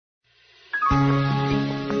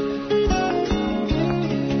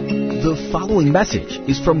The following message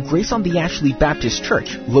is from Grace on the Ashley Baptist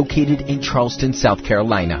Church, located in Charleston, South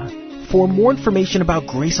Carolina. For more information about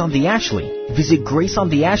Grace on the Ashley, visit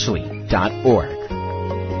graceontheashley.org.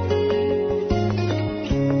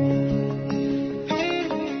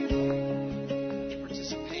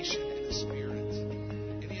 Participation in the Spirit,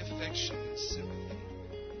 any affection and sympathy.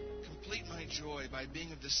 Complete my joy by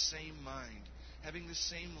being of the same mind, having the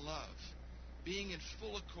same love, being in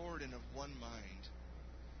full accord and of one mind.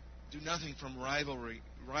 Do nothing from rivalry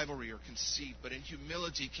or conceit, but in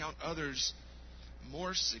humility count others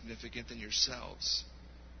more significant than yourselves.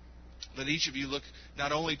 Let each of you look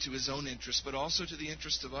not only to his own interest, but also to the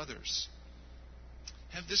interest of others.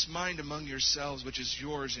 Have this mind among yourselves, which is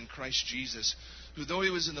yours in Christ Jesus, who, though he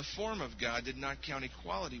was in the form of God, did not count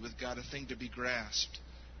equality with God a thing to be grasped,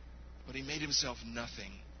 but he made himself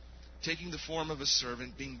nothing, taking the form of a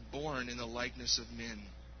servant, being born in the likeness of men.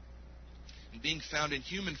 And being found in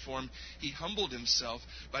human form, he humbled himself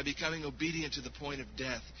by becoming obedient to the point of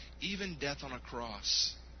death, even death on a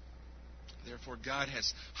cross. Therefore God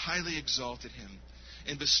has highly exalted him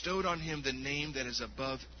and bestowed on him the name that is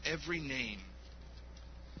above every name,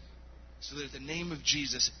 so that at the name of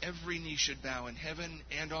Jesus every knee should bow in heaven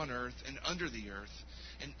and on earth and under the earth,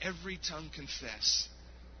 and every tongue confess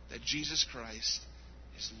that Jesus Christ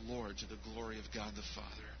is Lord, to the glory of God the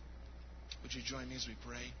Father. Would you join me as we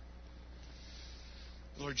pray?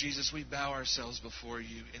 Lord Jesus, we bow ourselves before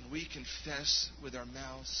you, and we confess with our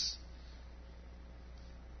mouths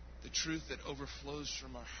the truth that overflows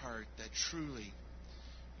from our heart, that truly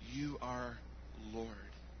you are Lord.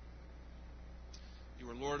 You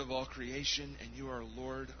are Lord of all creation, and you are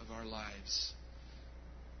Lord of our lives.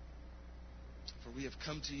 For we have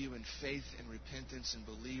come to you in faith and repentance and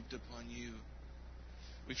believed upon you.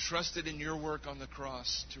 We've trusted in your work on the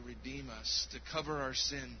cross to redeem us, to cover our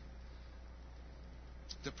sin,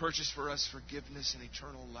 to purchase for us forgiveness and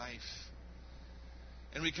eternal life.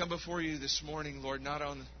 And we come before you this morning, Lord, not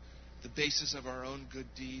on the basis of our own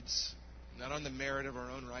good deeds, not on the merit of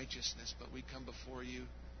our own righteousness, but we come before you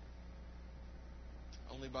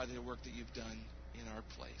only by the work that you've done in our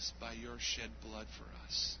place, by your shed blood for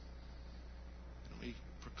us. And we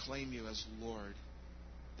proclaim you as Lord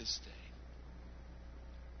this day.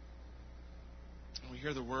 And we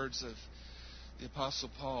hear the words of the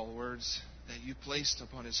Apostle Paul, words that you placed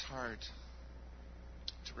upon his heart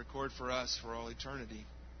to record for us for all eternity.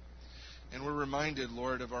 And we're reminded,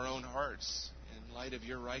 Lord, of our own hearts. In light of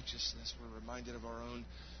your righteousness, we're reminded of our own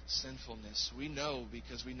sinfulness. We know,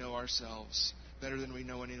 because we know ourselves better than we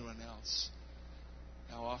know anyone else,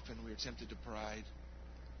 how often we are tempted to pride.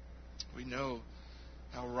 We know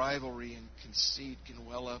how rivalry and conceit can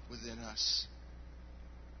well up within us.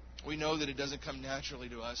 We know that it doesn't come naturally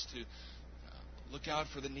to us to look out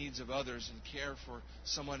for the needs of others and care for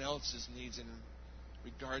someone else's needs and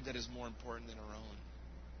regard that as more important than our own.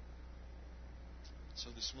 So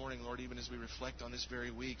this morning, Lord, even as we reflect on this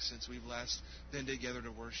very week since we've last been together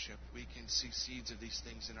to worship, we can see seeds of these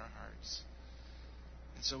things in our hearts.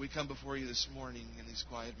 And so we come before you this morning in these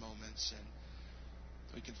quiet moments, and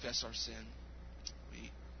we confess our sin.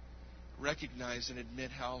 We recognize and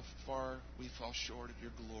admit how far we fall short of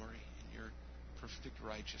your glory and your perfect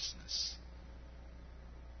righteousness.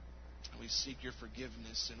 And we seek your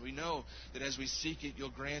forgiveness, and we know that as we seek it, you'll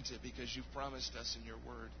grant it, because you've promised us in your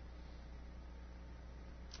word.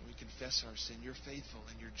 And we confess our sin. You're faithful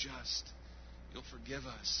and you're just. You'll forgive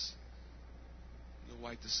us. You'll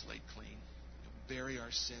wipe the slate clean. You'll bury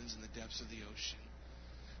our sins in the depths of the ocean.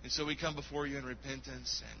 And so we come before you in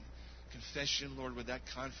repentance and confession, Lord, with that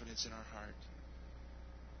confidence in our heart.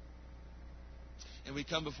 And we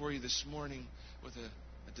come before you this morning with a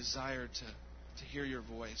desire to hear your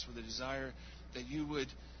voice, with a desire that you would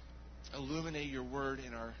illuminate your word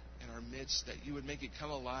in our midst, that you would make it come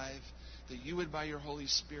alive, that you would, by your Holy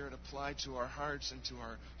Spirit, apply to our hearts and to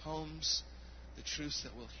our homes the truths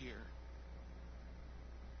that we'll hear.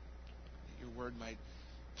 That your word might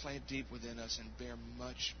plant deep within us and bear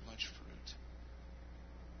much, much fruit.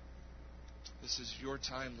 This is your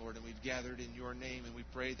time, Lord, and we've gathered in your name, and we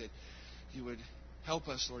pray that you would help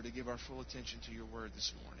us, Lord, to give our full attention to your word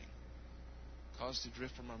this morning. Cause to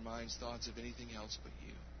drift from our minds thoughts of anything else but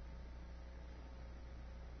you.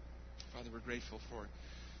 Father, we're grateful for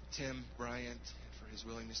Tim Bryant and for his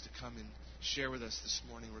willingness to come and share with us this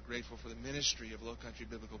morning. We're grateful for the ministry of Low Country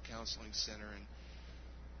Biblical Counseling Center and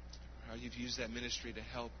how you've used that ministry to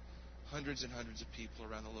help hundreds and hundreds of people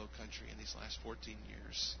around the Low Country in these last 14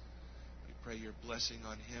 years. We pray your blessing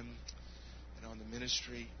on him and on the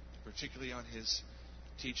ministry, particularly on his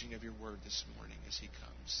teaching of your word this morning as he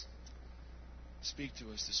comes. Speak to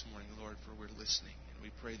us this morning, Lord, for we're listening. And we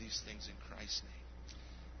pray these things in Christ's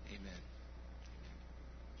name. Amen.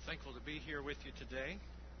 Thankful to be here with you today.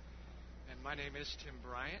 And my name is Tim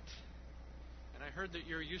Bryant. And I heard that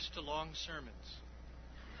you're used to long sermons.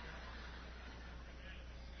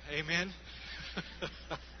 Amen?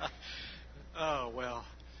 Oh, well,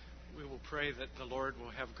 we will pray that the Lord will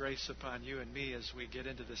have grace upon you and me as we get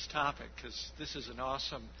into this topic, because this is an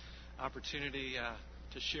awesome opportunity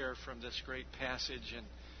to share from this great passage and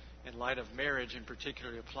in light of marriage, and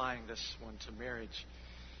particularly applying this one to marriage.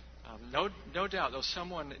 No doubt, though,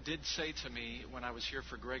 someone did say to me when I was here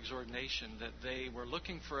for Greg's ordination that they were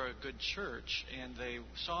looking for a good church, and they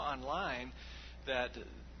saw online that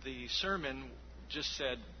the sermon just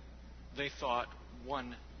said they thought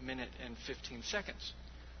 1 minute and 15 seconds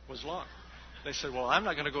was long. They said, well, I'm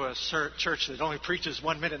not going to go to a church that only preaches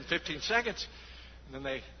 1 minute and 15 seconds. And then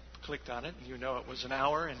they clicked on it, and you know it was an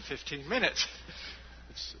hour and 15 minutes.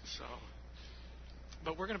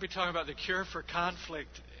 But we're going to be talking about the cure for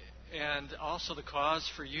conflict and also the cause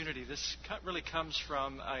for unity. This really comes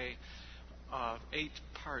from a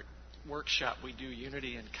 8-part workshop we do,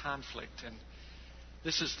 Unity and Conflict. And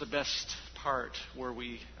this is the best part where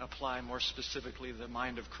we apply more specifically the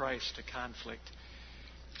mind of Christ to conflict.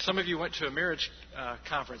 Some of you went to a marriage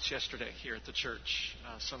conference yesterday here at the church,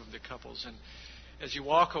 some of the couples. And as you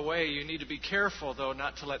walk away, you need to be careful, though,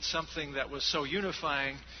 not to let something that was so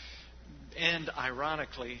unifying end,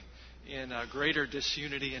 ironically, in a greater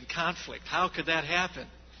disunity and conflict. How could that happen,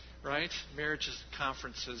 right? Marriage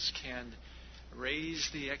conferences can raise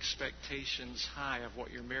the expectations high of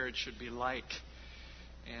what your marriage should be like,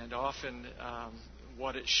 and often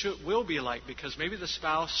what it will be like, because maybe the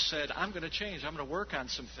spouse said, I'm going to change, I'm going to work on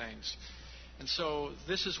some things. And so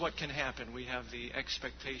this is what can happen. We have the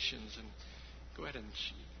expectations, and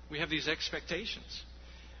we have these expectations.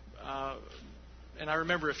 And I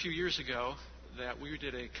remember a few years ago that we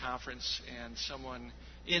did a conference, and someone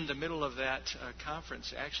in the middle of that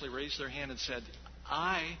conference actually raised their hand and said,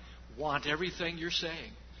 I want everything you're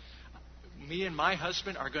saying. Me and my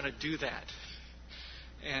husband are going to do that.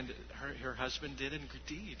 And her husband did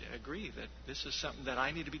indeed agree that this is something that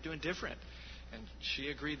I need to be doing different. And she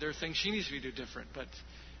agreed there are things she needs to be doing different. But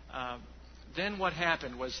then what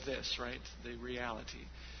happened was this, right? The reality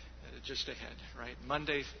just ahead, right?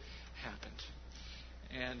 Monday happened.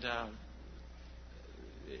 And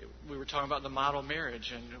we were talking about the model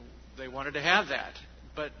marriage, and they wanted to have that.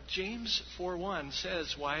 But James 4:1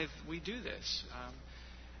 says why we do this.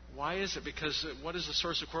 Why is it? Because what is the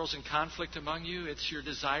source of quarrels and conflict among you? It's your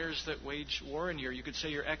desires that wage war in you. Or you could say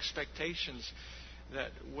your expectations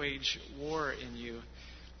that wage war in you.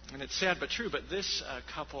 And it's sad but true, but this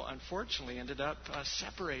couple unfortunately ended up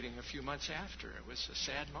separating a few months after. It was a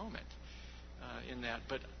sad moment in that.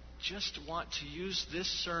 But just want to use this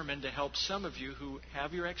sermon to help some of you who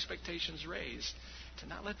have your expectations raised, to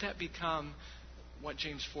not let that become what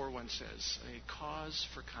James 4:1 says, a cause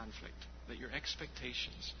for conflict. That your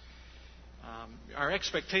expectations, our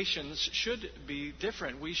expectations should be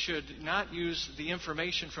different. We should not use the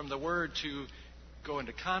information from the Word to go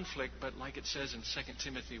into conflict, but like it says in 2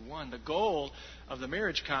 Timothy 1, the goal of the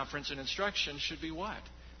marriage conference and instruction should be what?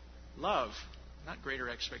 Love, not greater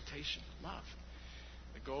expectation. Love.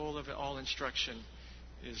 The goal of all instruction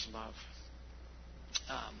is love.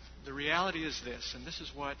 The reality is this, and this is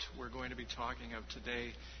what we're going to be talking of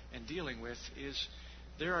today and dealing with, is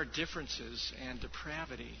there are differences and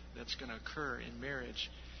depravity that's going to occur in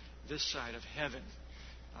marriage this side of heaven.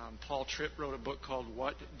 Paul Tripp wrote a book called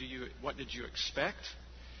What Did You Expect?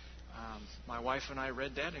 My wife and I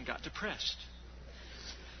read that and got depressed.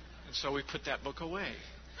 And so we put that book away.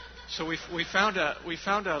 So we found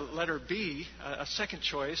a letter B, a second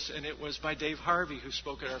choice, and it was by Dave Harvey, who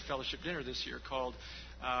spoke at our fellowship dinner this year, called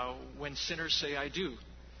When Sinners Say I Do.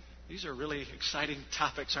 These are really exciting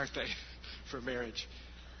topics, aren't they, for marriage?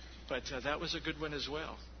 But that was a good one as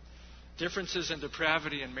well. Differences and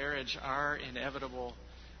depravity in marriage are inevitable.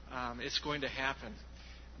 It's going to happen.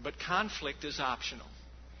 But conflict is optional.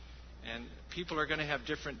 And people are going to have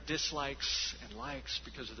different dislikes and likes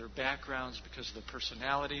because of their backgrounds, because of their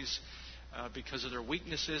personalities, because of their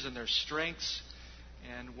weaknesses and their strengths.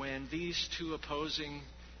 And when these two opposing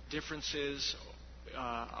differences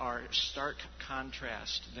are stark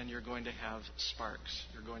contrast, then you're going to have sparks.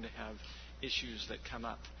 You're going to have issues that come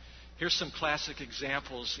up. Here's some classic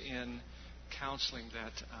examples in counseling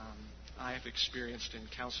that I have experienced in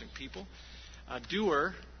counseling people. A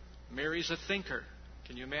doer marries a thinker.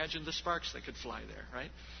 Can you imagine the sparks that could fly there, right?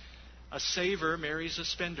 A saver marries a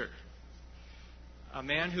spender. A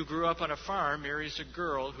man who grew up on a farm marries a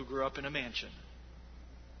girl who grew up in a mansion.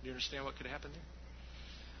 Do you understand what could happen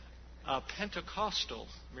there? A Pentecostal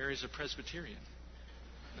marries a Presbyterian.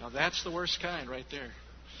 Now that's the worst kind right there.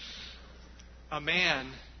 A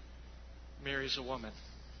man marries a woman.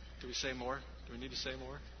 Do we say more? Do we need to say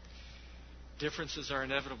more? Differences are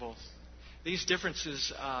inevitable. These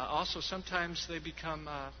differences also sometimes they become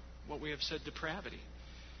what we have said, depravity.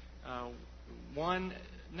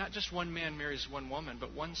 Not just one man marries one woman,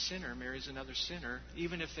 but one sinner marries another sinner,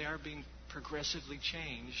 even if they are being progressively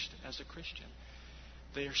changed as a Christian.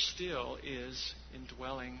 There still is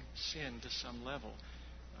indwelling sin to some level.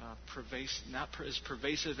 Not as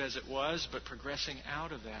pervasive as it was, but progressing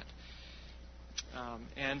out of that.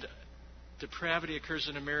 And depravity occurs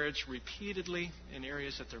in a marriage repeatedly in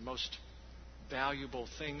areas that they're most valuable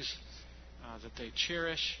things that they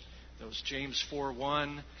cherish. Those James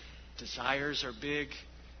 4:1 desires are big,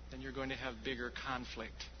 then you're going to have bigger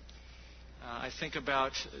conflict. I think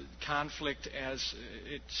about conflict as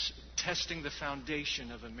it's testing the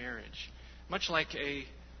foundation of a marriage, much like a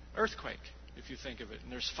earthquake, if you think of it.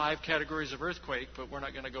 And there's 5 categories of earthquake, but we're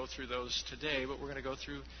not going to go through those today. But we're going to go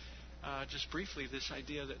through just briefly this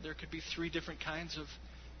idea that there could be 3 different kinds of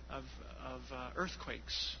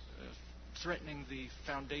earthquakes threatening the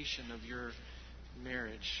foundation of your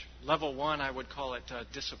marriage. Level 1, I would call it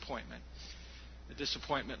disappointment. The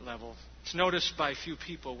disappointment level. It's noticed by few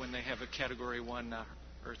people when they have a Category 1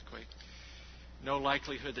 earthquake. No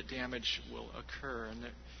likelihood that damage will occur. And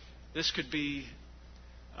this could be,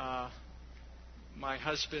 my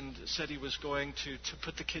husband said he was going to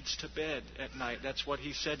put the kids to bed at night. That's what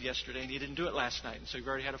he said yesterday, and he didn't do it last night. And so you've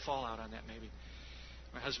already had a fallout on that maybe.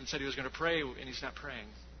 My husband said he was going to pray, and he's not praying.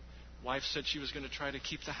 Wife said she was going to try to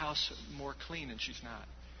keep the house more clean, and she's not.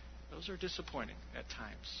 Those are disappointing at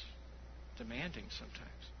times. Demanding sometimes.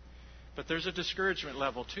 But there's a discouragement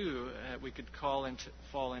level too we could fall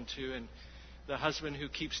into, and the husband who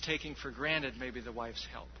keeps taking for granted maybe the wife's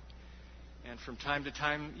help, and from time to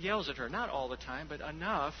time yells at her. Not all the time, but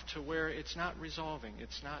enough to where it's not resolving,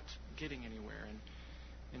 it's not getting anywhere, and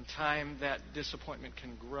in time that disappointment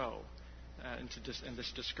can grow, and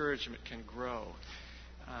this discouragement can grow.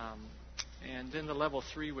 And then the level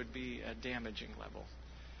 3 would be a damaging level.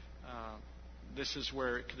 This is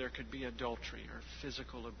where there could be adultery or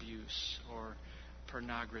physical abuse or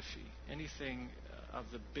pornography, anything of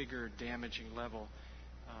the bigger damaging level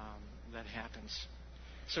that happens.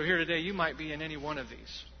 So here today, you might be in any one of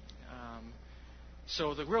these.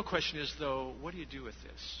 So the real question is, though, what do you do with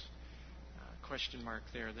this? Question mark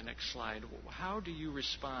there, the next slide. How do you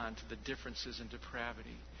respond to the differences in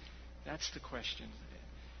depravity? That's the question.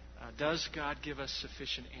 Does God give us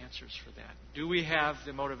sufficient answers for that? Do we have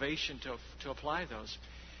the motivation to apply those?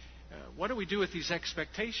 What do we do with these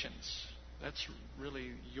expectations? That's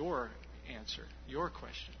really your answer, your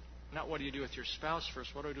question. Not what do you do with your spouse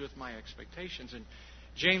first, what do I do with my expectations? And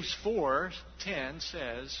James 4:10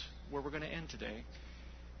 says, where we're going to end today,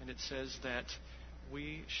 and it says that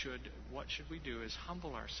what should we do is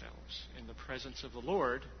humble ourselves in the presence of the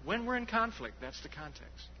Lord when we're in conflict. That's the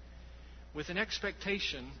context. With an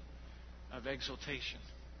expectation of exaltation,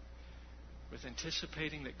 with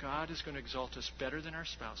anticipating that God is going to exalt us better than our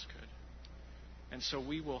spouse could. And so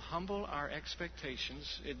we will humble our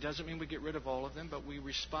expectations. It doesn't mean we get rid of all of them, but we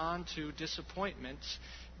respond to disappointments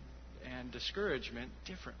and discouragement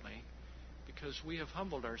differently because we have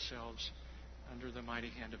humbled ourselves under the mighty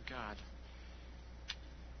hand of God.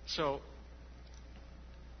 So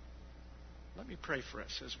let me pray for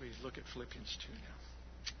us as we look at Philippians 2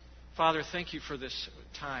 now. Father, thank you for this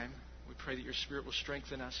time. We pray that your Spirit will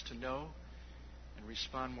strengthen us to know and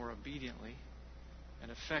respond more obediently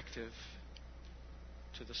and effective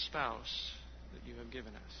to the spouse that you have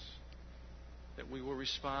given us. That we will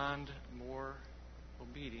respond more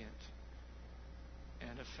obedient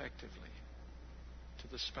and effectively to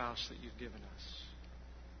the spouse that you've given us.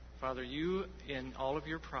 Father, you, in all of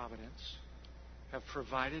your providence, have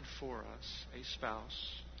provided for us a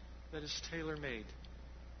spouse that is tailor-made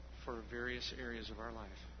for various areas of our life.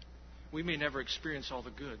 We may never experience all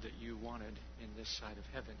the good that you wanted in this side of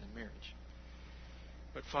heaven in marriage.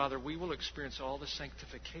 But Father, we will experience all the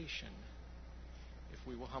sanctification if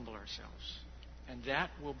we will humble ourselves. And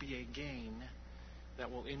that will be a gain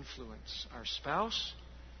that will influence our spouse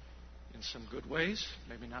in some good ways,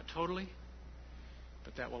 maybe not totally,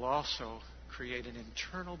 but that will also create an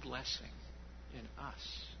internal blessing in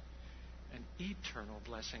us, an eternal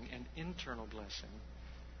blessing, an internal blessing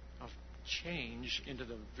of change into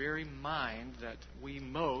the very mind that we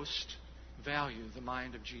most value, the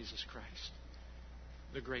mind of Jesus Christ.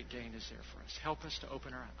 The great gain is there for us. Help us to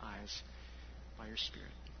open our eyes by your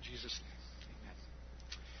Spirit. In Jesus' name, amen.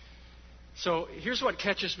 So here's what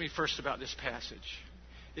catches me first about this passage,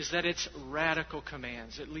 is that it's radical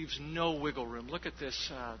commands. It leaves no wiggle room. Look at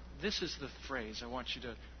this. This is the phrase I want you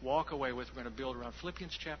to walk away with. We're going to build around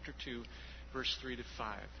Philippians chapter 2, verse 3 to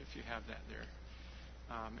 5, if you have that there.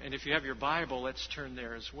 And if you have your Bible, let's turn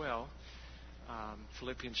there as well.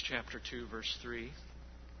 Philippians chapter 2, verse 3.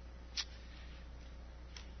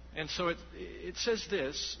 And so it says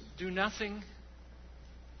this, do nothing.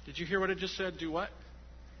 Did you hear what it just said? Do what?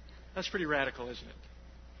 That's pretty radical, isn't it?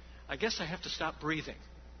 I guess I have to stop breathing.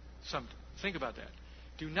 Think about that.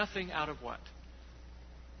 Do nothing out of what?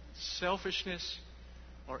 Selfishness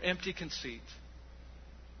or empty conceit.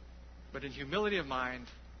 But in humility of mind,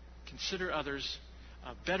 consider others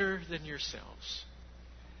better than yourselves.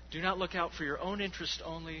 Do not look out for your own interest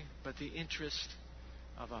only, but the interest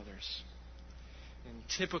of others. In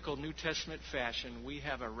typical New Testament fashion, we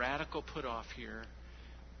have a radical put-off here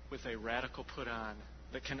with a radical put-on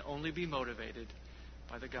that can only be motivated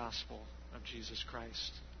by the gospel of Jesus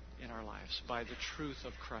Christ in our lives, by the truth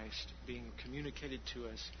of Christ being communicated to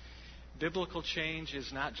us. Biblical change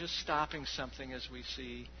is not just stopping something as we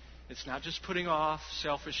see. It's not just putting off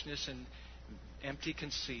selfishness and empty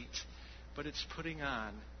conceit, but it's putting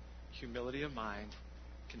on humility of mind,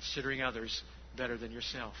 considering others better than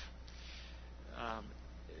yourself.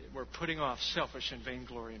 We're putting off selfish and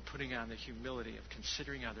vainglory and putting on the humility of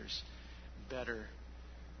considering others better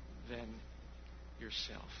than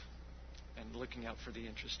yourself and looking out for the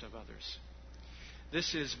interest of others.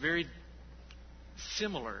 This is very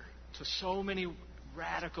similar to so many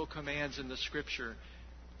radical commands in the Scripture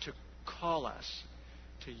to call us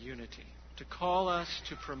to unity, to call us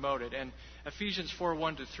to promote it. And Ephesians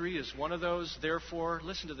 4:1-3 is one of those. Therefore,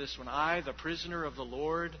 listen to this one. I, the prisoner of the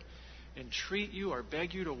Lord, entreat you or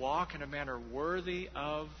beg you to walk in a manner worthy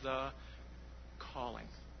of the calling.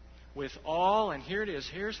 With all, and here it is,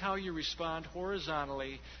 here's how you respond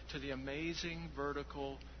horizontally to the amazing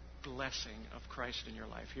vertical blessing of Christ in your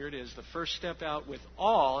life. Here it is, the first step out with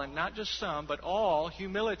all, and not just some, but all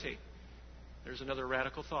humility. There's another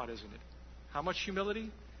radical thought, isn't it? How much humility?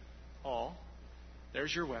 All.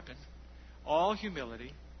 There's your weapon. All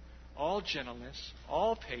humility, all gentleness,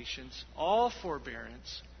 all patience, all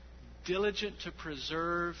forbearance, diligent to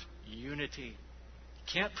preserve unity.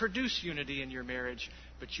 Can't produce unity in your marriage,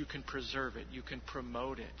 but you can preserve it. You can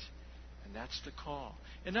promote it. And that's the call.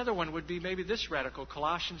 Another one would be maybe this radical,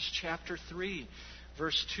 Colossians chapter 3,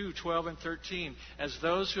 verse 2, 12, and 13. As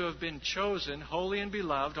those who have been chosen, holy and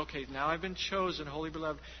beloved. Okay, now I've been chosen, holy,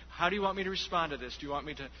 beloved. How do you want me to respond to this? Do you want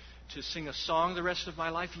me to sing a song the rest of my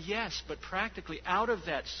life? Yes, but practically out of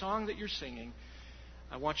that song that you're singing,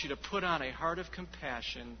 I want you to put on a heart of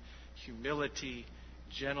compassion, humility,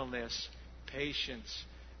 gentleness, patience,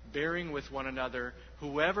 bearing with one another.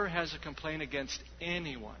 Whoever has a complaint against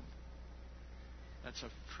anyone, that's a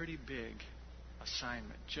pretty big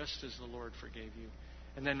assignment, just as the Lord forgave you.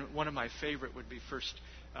 And then one of my favorite would be 1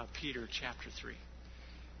 Peter chapter 3.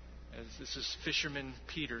 As this is fisherman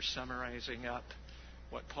Peter summarizing up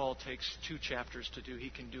what Paul takes 2 chapters to do. He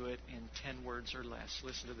can do it in 10 words or less.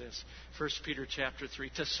 Listen to this. 1 Peter chapter 3.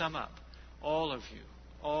 To sum up, all of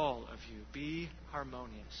you, be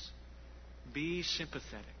harmonious. Be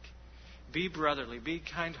sympathetic. Be brotherly. Be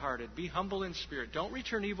kind-hearted. Be humble in spirit. Don't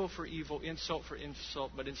return evil for evil, insult for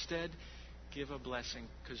insult, but instead give a blessing,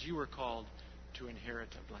 because you were called to inherit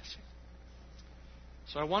a blessing.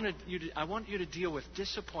 So I want you to deal with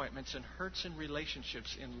disappointments and hurts in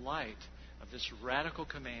relationships in light of this radical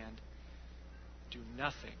command. Do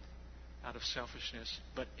nothing out of selfishness,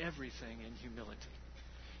 but everything in humility.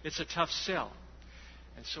 It's a tough sell.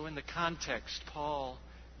 And so in the context, Paul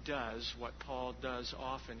does what Paul does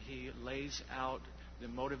often. He lays out the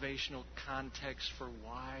motivational context for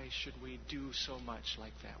why should we do so much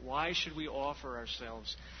like that. Why should we offer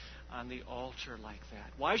ourselves on the altar like that?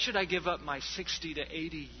 Why should I give up my 60 to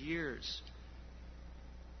 80 years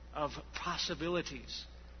of possibilities,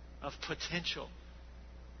 of potential,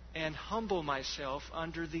 and humble myself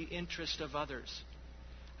under the interest of others?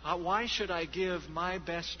 Why should I give my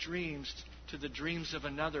best dreams to the dreams of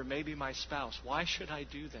another, maybe my spouse? Why should I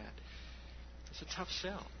do that? It's a tough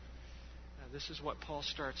sell. This is what Paul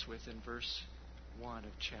starts with in verse 1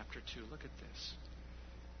 of chapter 2. Look at this.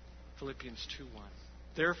 Philippians 2:1.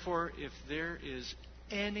 Therefore, if there is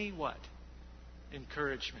any what?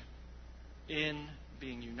 Encouragement in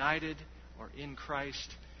being united or in Christ,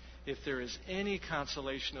 if there is any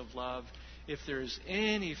consolation of love, if there is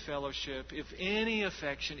any fellowship, if any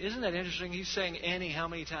affection. Isn't that interesting? He's saying any how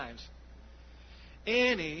many times?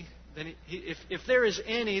 Any, then if there is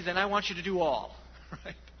any, then I want you to do all.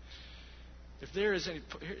 Right? If there is any,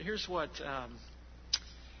 here's what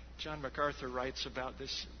John MacArthur writes about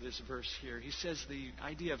this verse here. He says the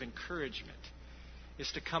idea of encouragement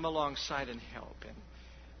is to come alongside and help. And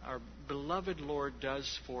our beloved Lord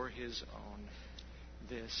does for His own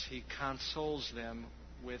this. He consoles them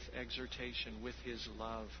with exhortation, with His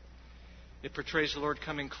love. It portrays the Lord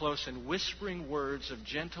coming close and whispering words of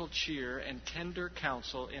gentle cheer and tender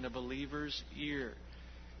counsel in a believer's ear.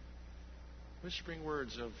 Whispering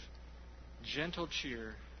words of gentle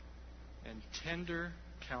cheer and tender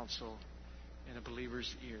counsel in a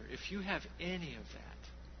believer's ear. If you have any of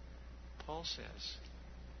that, Paul says,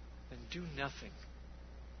 then do nothing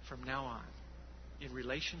from now on in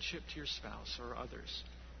relationship to your spouse or others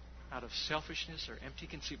out of selfishness or empty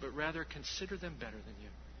conceit, but rather consider them better than you,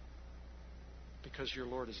 because your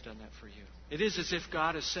Lord has done that for you. It is as if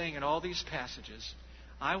God is saying in all these passages,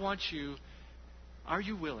 I want you, are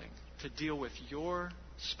you willing to deal with your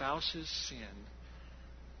spouse's sin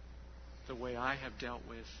the way I have dealt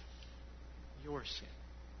with your sin?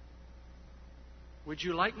 Would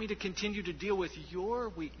you like me to continue to deal with your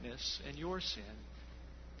weakness and your sin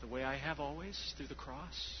the way I have always, through the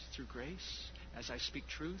cross, through grace, as I speak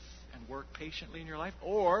truth and work patiently in your life?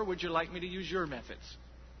 Or would you like me to use your methods?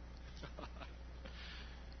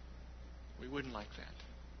 We wouldn't like that.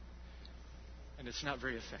 And it's not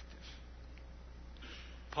very effective.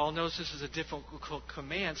 Paul knows this is a difficult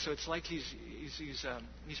command, so it's like he's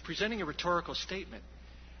presenting a rhetorical statement.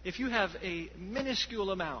 If you have a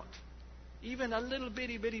minuscule amount, even a little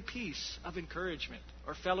bitty piece of encouragement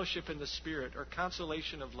or fellowship in the Spirit or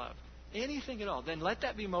consolation of love, anything at all, then let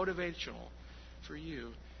that be motivational for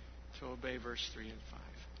you to obey verse 3 and 5.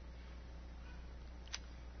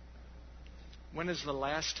 When is the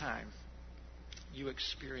last time you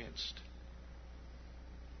experienced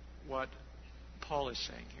what Paul is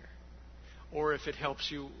saying here? Or if it helps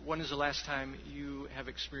you, when is the last time you have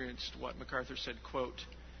experienced what MacArthur said, quote,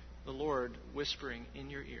 the Lord whispering in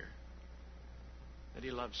your ear that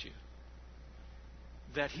He loves you,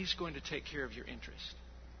 that He's going to take care of your interest,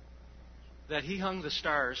 that He hung the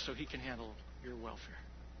stars so He can handle your welfare?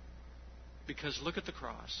 Because look at the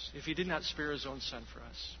cross. If He did not spare His own Son for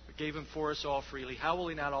us, but gave Him for us all freely, how will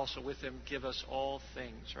He not also with Him give us all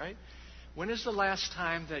things, right? When is the last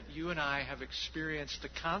time that you and I have experienced the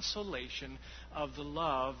consolation of the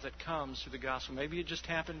love that comes through the gospel? Maybe it just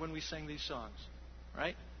happened when we sang these songs,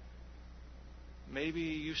 right? Maybe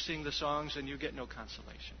you sing the songs and you get no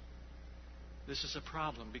consolation. This is a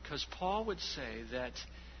problem, because Paul would say that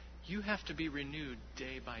you have to be renewed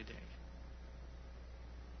day by day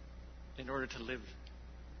in order to live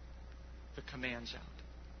the commands out.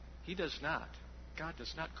 He does not. God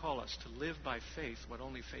does not call us to live by faith what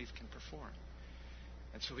only faith can perform.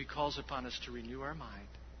 And so He calls upon us to renew our mind,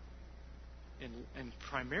 and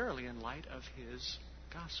primarily in light of His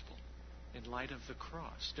gospel, in light of the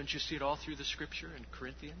cross. Don't you see it all through the Scripture in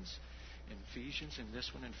Corinthians, in Ephesians, in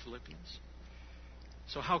this one in Philippians?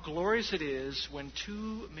 So how glorious it is when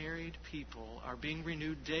two married people are being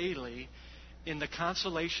renewed daily in the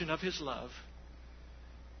consolation of His love,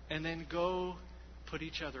 and then go put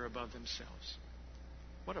each other above themselves.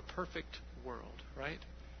 What a perfect world, right?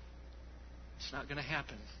 It's not going to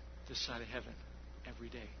happen this side of heaven every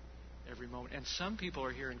day, every moment. And some people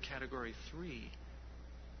are here in Category 3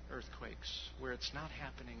 earthquakes, where it's not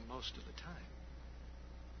happening most of the time.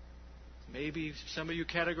 Maybe some of you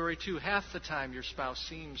Category 2, half the time your spouse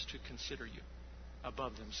seems to consider you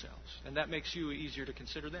above themselves. And that makes you easier to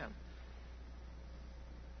consider them.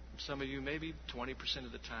 Some of you, maybe 20%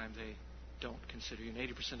 of the time they don't consider you, and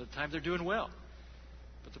 80% of the time they're doing well.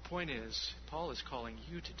 But the point is, Paul is calling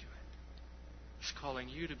you to do it. He's calling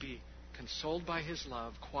you to be consoled by His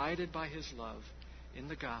love, quieted by His love in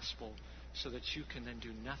the gospel, so that you can then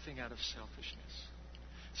do nothing out of selfishness.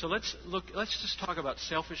 So let's just talk about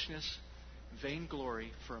selfishness,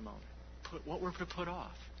 vainglory for a moment. What we're to put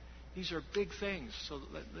off. These are big things. So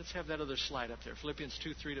let's have that other slide up there. Philippians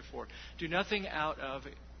 2, 3-4. Do nothing out of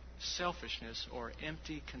selfishness or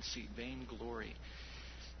empty conceit, vainglory.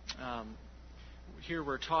 Here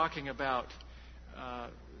we're talking about,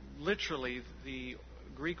 literally, the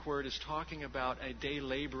Greek word is talking about a day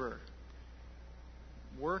laborer.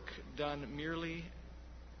 Work done merely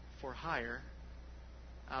for hire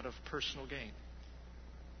out of personal gain.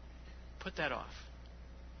 Put that off.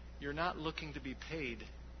 You're not looking to be paid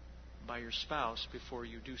by your spouse before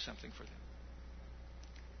you do something for them.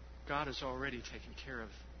 God has already taken care of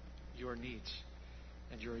your needs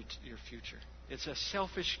and your future. It's a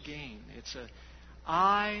selfish gain. It's a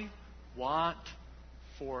I want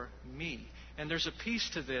for me. And there's a piece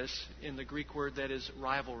to this in the Greek word that is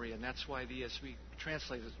rivalry, and that's why the ESV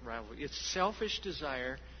translates it rivalry. It's selfish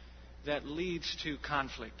desire that leads to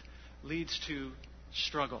conflict. leads to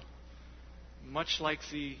struggle, much like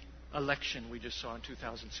the election we just saw in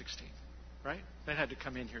 2016, right? That had to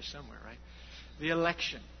come in here somewhere, right? The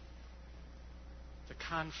election, the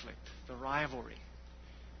conflict, the rivalry.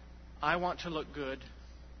 I want to look good,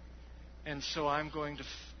 and so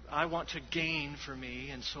I want to gain for me,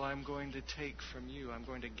 and so I'm going to take from you. I'm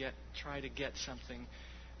going to try to get something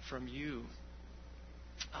from you.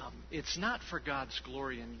 It's not for God's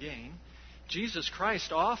glory and gain. Jesus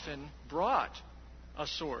Christ often brought a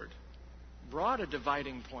sword, brought a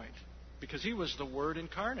dividing point, because He was the Word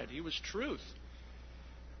incarnate. He was truth.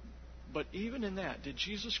 But even in that, did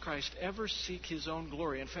Jesus Christ ever seek His own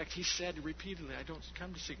glory? In fact, He said repeatedly, I don't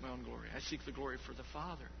come to seek my own glory. I seek the glory for the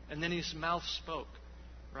Father. And then His mouth spoke,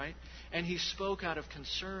 right? And He spoke out of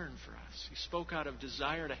concern for us. He spoke out of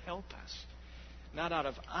desire to help us. Not out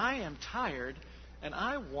of, I am tired and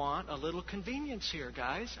I want a little convenience here,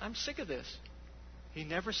 guys. I'm sick of this. He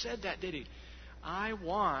never said that, did He? I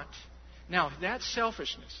want... Now, that's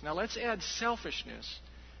selfishness. Now, let's add selfishness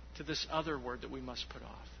to this other word that we must put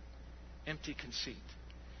off. Empty conceit.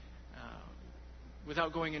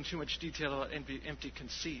 Without going into too much detail about empty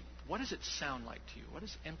conceit, what does it sound like to you? What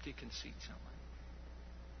does empty conceit sound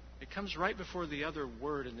like? It comes right before the other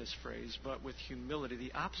word in this phrase, but with humility.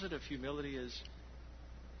 The opposite of humility is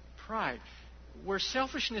pride. Where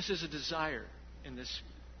selfishness is a desire in this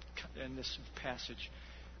passage,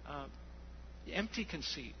 empty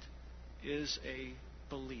conceit is a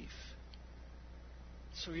belief.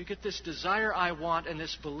 So you get this desire, I want, and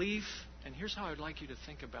this belief, and here's how I'd like you to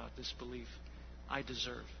think about this belief: I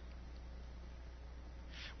deserve.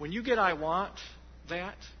 When you get I want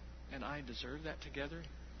that and I deserve that together,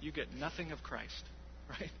 you get nothing of Christ,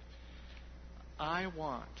 right? I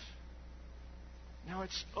want. Now,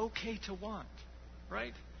 it's okay to want,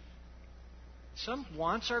 right? Some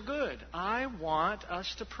wants are good. I want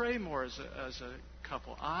us to pray more as a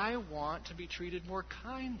couple. I want to be treated more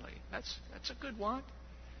kindly. That's a good want.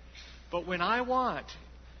 But when I want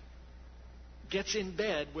gets in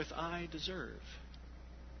bed with I deserve,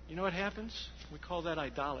 you know what happens? We call that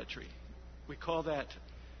idolatry. We call that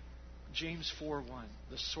James 4:1.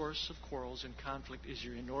 The source of quarrels and conflict is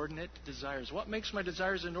your inordinate desires. What makes my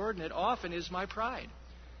desires inordinate often is my pride.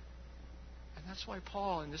 And that's why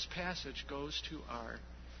Paul in this passage goes to our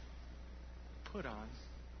put on,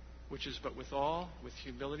 which is but with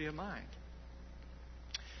humility of mind.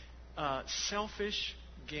 Selfish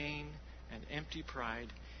gain and empty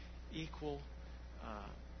pride equal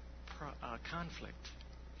conflict.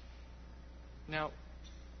 Now,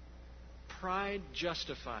 pride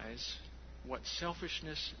justifies what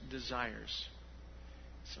selfishness desires.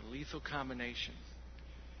 It's a lethal combination.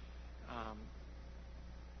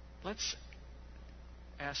 Let's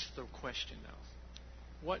ask the question,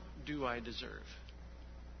 though. What do I deserve?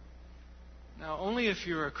 Now, only if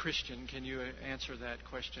you're a Christian can you answer that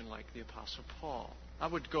question like the Apostle Paul. I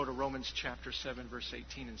would go to Romans chapter 7, verse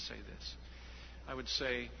 18 and say this. I would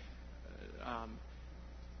say,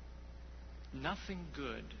 nothing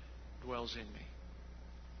good dwells in me.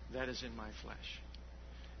 That is in my flesh.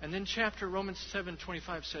 And then Romans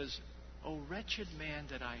 7:25 says, O wretched man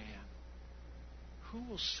that I am, who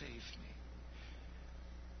will save me?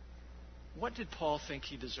 What did Paul think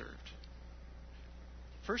he deserved?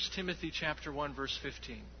 1 Timothy chapter 1, verse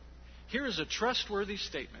 15. Here is a trustworthy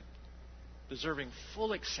statement, deserving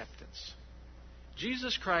full acceptance.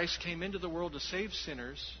 Jesus Christ came into the world to save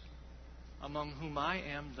sinners, among whom I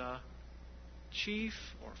am the chief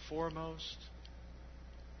or foremost.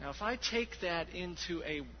 Now, if I take that into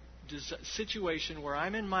a situation where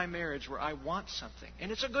I'm in my marriage where I want something,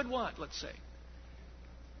 and it's a good want, let's say,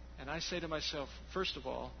 and I say to myself, first of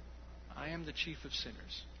all, I am the chief of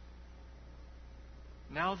sinners.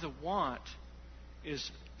 Now the want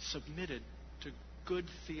is submitted to good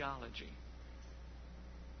theology,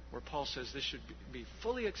 where Paul says this should be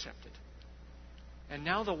fully accepted. And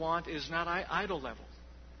now the want is not idol level.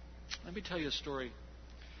 Let me tell you a story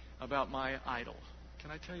about my idol.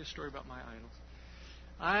 Can I tell you a story about my idol?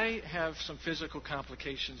 I have some physical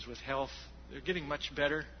complications with health. They're getting much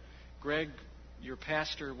better. Greg, your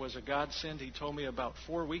pastor, was a godsend. He told me about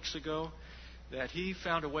 4 weeks ago that he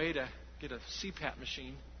found a way to get a CPAP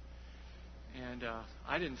machine. And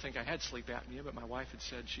I didn't think I had sleep apnea, but my wife had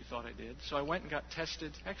said she thought I did. So I went and got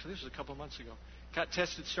tested. Actually, this was a couple of months ago. Got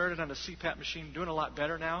tested, started on a CPAP machine, doing a lot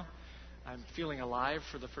better now. I'm feeling alive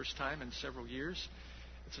for the first time in several years.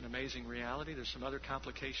 It's an amazing reality. There's some other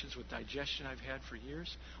complications with digestion I've had for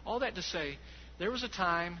years. All that to say, there was a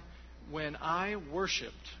time when I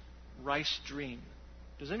worshipped Rice Dream.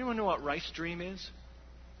 Does anyone know what Rice Dream is?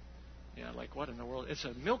 Yeah, like what in the world? It's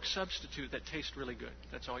a milk substitute that tastes really good.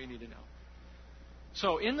 That's all you need to know.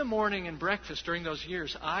 So in the morning and breakfast during those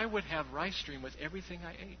years, I would have rice stream with everything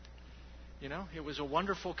I ate. You know, it was a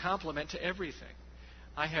wonderful complement to everything.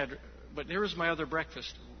 But there was my other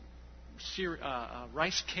breakfast: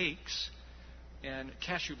 rice cakes and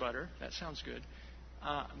cashew butter. That sounds good.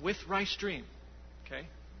 With rice stream. Okay,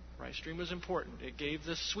 rice stream was important. It gave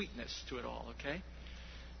the sweetness to it all. Okay.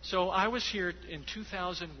 So I was here in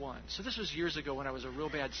 2001. So this was years ago when I was a real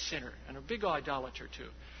bad sinner and a big idolater too.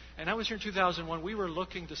 And I was here in 2001. We were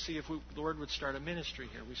looking to see if the Lord would start a ministry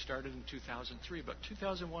here. We started in 2003. But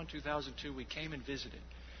 2001, 2002, we came and visited.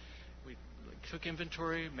 We took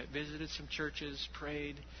inventory, visited some churches,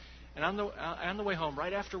 prayed. And on the way home,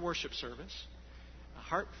 right after worship service,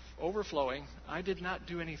 heart overflowing, I did not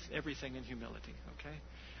do everything in humility. Okay.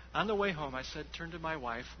 On the way home, I turned to my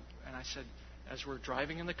wife, and I said, as we're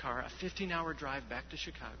driving in the car, a 15-hour drive back to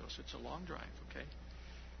Chicago, so it's a long drive, okay?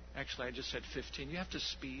 Actually, I just said 15. You have to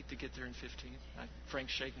speed to get there in 15.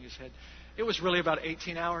 Frank's shaking his head. It was really about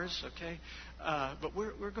 18 hours, okay? But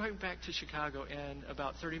we're going back to Chicago, and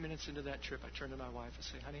about 30 minutes into that trip, I turned to my wife and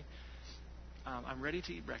say, honey, I'm ready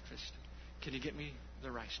to eat breakfast. Can you get me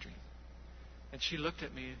the rice stream? And she looked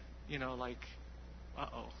at me, like,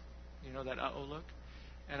 uh-oh. You know that uh-oh look?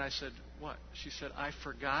 And I said, what? She said, I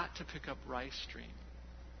forgot to pick up rice stream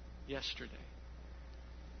yesterday.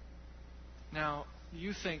 Now,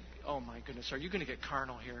 you think, oh my goodness, are you going to get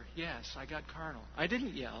carnal here? Yes, I got carnal. I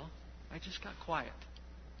didn't yell. I just got quiet.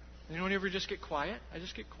 Anyone ever just get quiet? I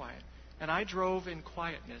just get quiet. And I drove in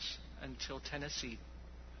quietness until Tennessee.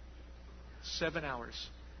 7 hours.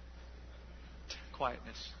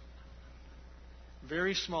 Quietness.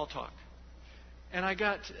 Very small talk. And I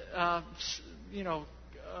got,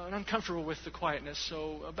 uncomfortable with the quietness.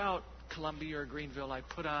 So about Columbia or Greenville, I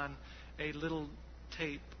put on a little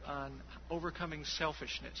tape on overcoming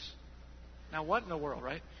selfishness. Now, what in the world,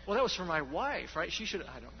 right? Well, that was for my wife, right? She should,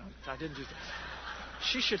 I don't know. I didn't do that.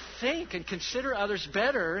 She should think and consider others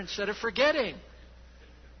better instead of forgetting.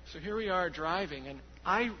 So here we are driving, and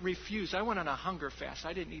I refused. I went on a hunger fast.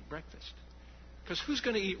 I didn't eat breakfast. Because who's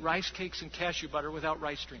going to eat rice cakes and cashew butter without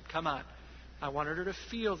rice stream? Come on. I wanted her to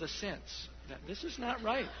feel the sense that this is not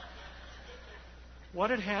right. What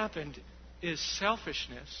had happened is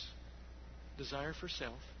selfishness, desire for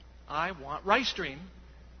self. I want rice stream.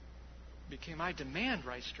 Became I demand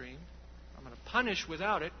rice stream. I'm going to punish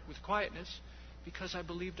without it, with quietness, because I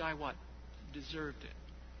believed I what? Deserved it.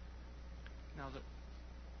 Now the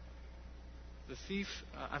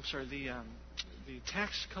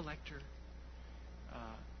tax collector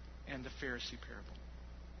and the Pharisee parable.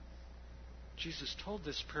 Jesus told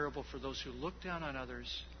this parable for those who looked down on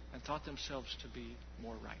others and thought themselves to be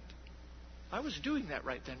more right. I was doing that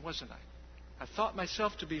right then, wasn't I? I thought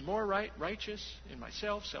myself to be more righteous in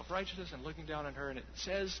myself, self-righteousness, and looking down on her. And it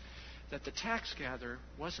says that the tax gatherer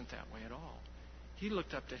wasn't that way at all. He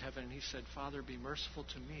looked up to heaven and he said, Father, be merciful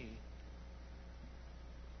to me,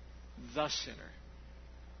 the sinner.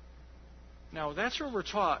 Now, that's where we're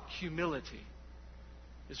taught humility,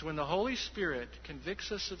 is when the Holy Spirit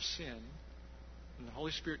convicts us of sin. When the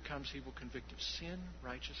Holy Spirit comes, He will convict of sin,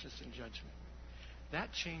 righteousness, and judgment.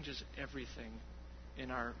 That changes everything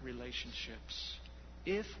in our relationships.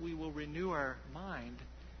 If we will renew our mind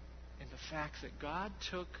in the fact that God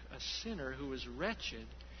took a sinner who was wretched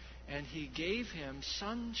and He gave him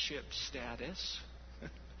sonship status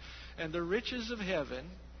and the riches of heaven,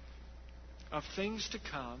 of things to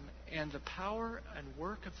come, and the power and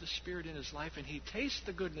work of the Spirit in his life, and he tastes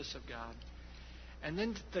the goodness of God. And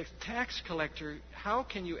then the tax collector, how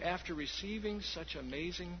can you, after receiving such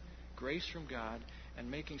amazing grace from God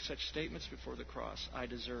and making such statements before the cross, I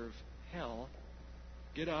deserve hell,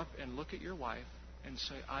 get up and look at your wife and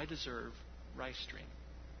say, I deserve rice stream?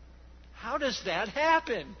 How does that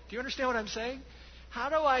happen? Do you understand what I'm saying? How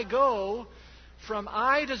do I go from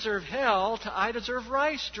I deserve hell to I deserve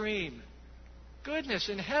rice stream? Goodness,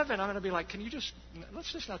 in heaven, I'm going to be like,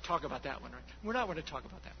 let's just not talk about that one, right? We're not going to talk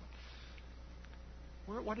about that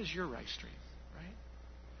one. What is your rice stream, right?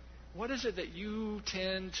 What is it that you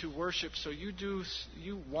tend to worship so you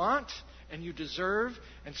want and you deserve,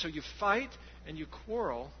 and so you fight and you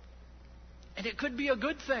quarrel? And it could be a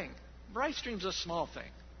good thing. Rice stream's a small thing.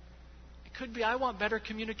 It could be, I want better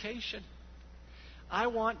communication. I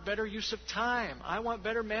want better use of time. I want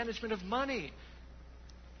better management of money.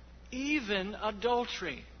 Even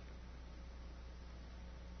adultery.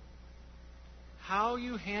 How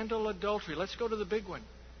you handle adultery, let's go to the big one,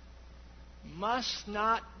 must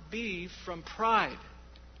not be from pride.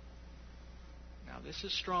 Now, this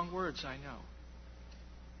is strong words, I know.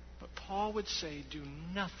 But Paul would say, do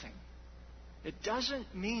nothing It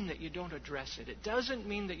doesn't mean that you don't address it. It doesn't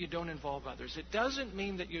mean that you don't involve others. It doesn't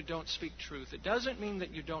mean that you don't speak truth. It doesn't mean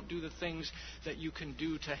that you don't do the things that you can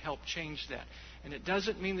do to help change that. And it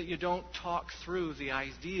doesn't mean that you don't talk through the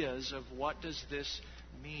ideas of what does this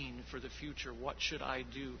mean for the future? What should I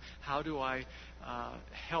do? How do I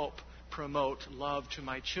help promote love to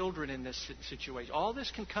my children in this situation? All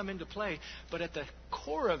this can come into play, but at the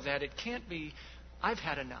core of that, it can't be, I've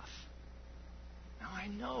had enough. Now, I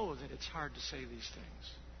know that it's hard to say these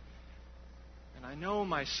things. And I know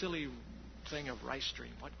my silly thing of rice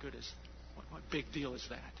stream. What good is, what big deal is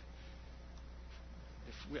that?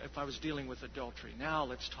 If I was dealing with adultery, now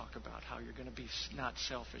let's talk about how you're going to be not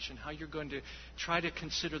selfish and how you're going to try to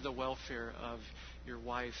consider the welfare of your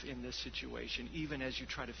wife in this situation, even as you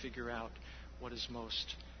try to figure out what is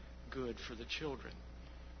most good for the children.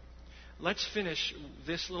 Let's finish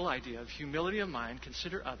this little idea of humility of mind.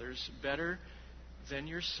 Consider others better than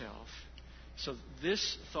yourself. So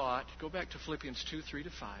this thought, go back to Philippians 2, 3 to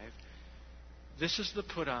 5. This is the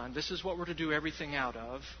put on. This is what we're to do everything out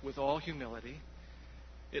of with all humility.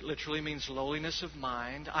 It literally means lowliness of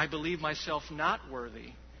mind. I believe myself not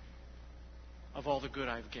worthy of all the good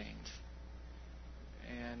I've gained.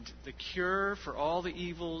 And the cure for all the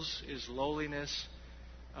evils is lowliness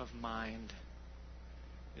of mind,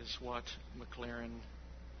 is what McLaren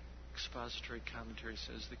Expository Commentary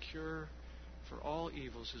says. The cure for all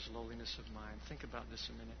evils is lowliness of mind. Think about this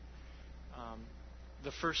a minute.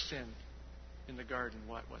 The first sin in the garden,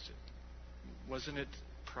 what was it? Wasn't it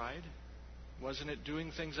pride? Wasn't it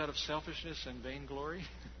doing things out of selfishness and vainglory?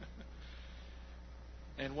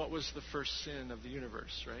 And what was the first sin of the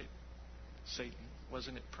universe, right? Satan.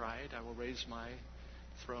 Wasn't it pride? I will raise my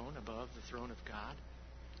throne above the throne of God.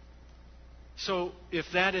 So if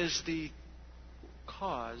that is the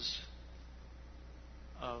cause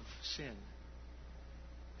of sin,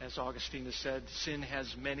 as Augustine has said, sin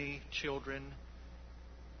has many children,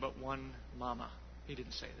 but one mama. He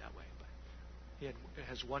didn't say it that way, but it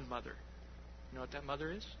has one mother. You know what that mother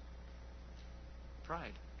is?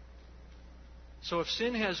 Pride. So if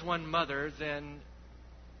sin has one mother, then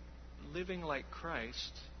living like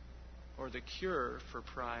Christ, or the cure for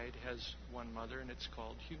pride, has one mother, and it's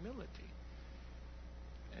called humility.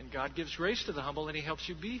 And God gives grace to the humble, and He helps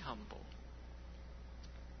you be humble.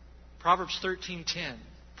 Proverbs 13:10.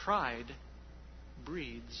 Pride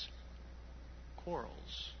breeds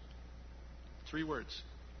quarrels. 3 words.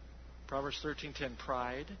 Proverbs 13:10.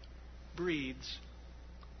 Pride breeds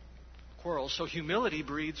quarrels. So humility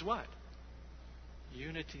breeds what?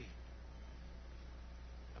 Unity.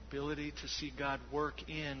 Ability to see God work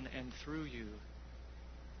in and through you.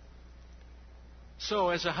 So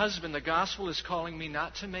as a husband, the gospel is calling me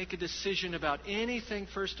not to make a decision about anything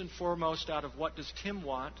first and foremost out of what does Tim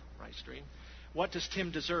want, right stream, what does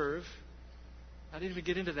Tim deserve. I didn't even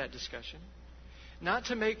get into that discussion. Not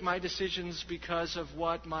to make my decisions because of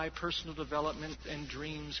what my personal development and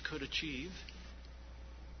dreams could achieve,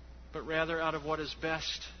 but rather out of what is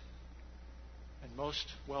best and most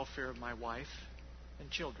welfare of my wife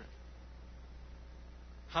and children.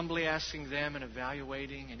 Humbly asking them and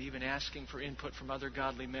evaluating and even asking for input from other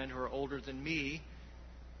godly men who are older than me,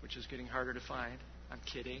 which is getting harder to find. I'm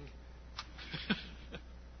kidding.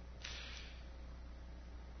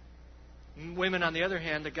 Women, on the other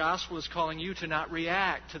hand, the gospel is calling you to not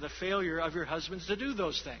react to the failure of your husbands to do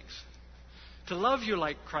those things. To love you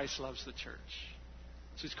like Christ loves the church.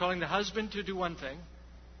 So He's calling the husband to do one thing.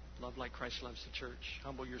 Love like Christ loves the church.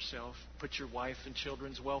 Humble yourself. Put your wife and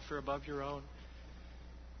children's welfare above your own.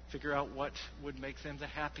 Figure out what would make them the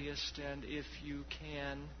happiest. And if you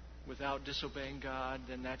can, without disobeying God,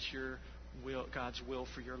 then that's your will, God's will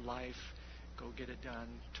for your life. Go get it done.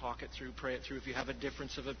 Talk it through. Pray it through. If you have a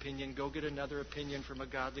difference of opinion, go get another opinion from a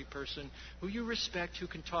godly person who you respect, who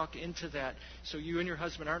can talk into that, so you and your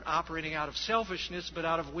husband aren't operating out of selfishness, but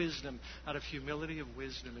out of wisdom, out of humility of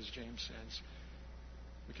wisdom, as James says.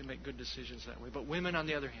 We can make good decisions that way. But women, on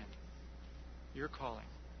the other hand, you're calling.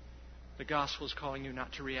 The gospel is calling you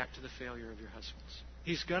not to react to the failure of your husbands.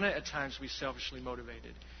 He's going to, at times, be selfishly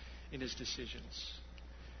motivated in his decisions.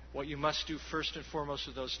 What you must do first and foremost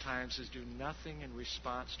of those times is do nothing in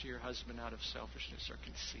response to your husband out of selfishness or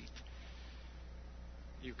conceit.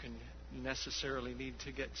 You can necessarily need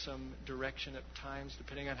to get some direction at times,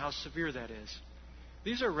 depending on how severe that is.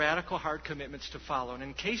 These are radical, hard commitments to follow. And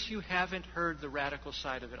in case you haven't heard the radical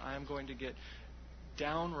side of it, I am going to get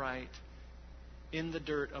downright in the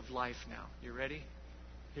dirt of life now. You ready?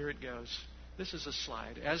 Here it goes. This is a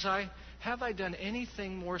slide. Have I done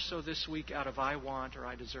anything more so this week out of I want or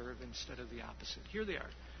I deserve instead of the opposite? Here they are.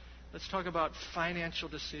 Let's talk about financial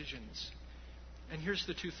decisions. And here's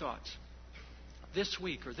the 2 thoughts. this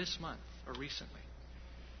week or this month or recently?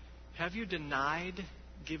 Have you denied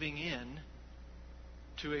giving in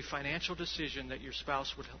to a financial decision that your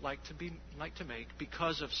spouse would like to make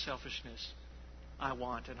because of selfishness? I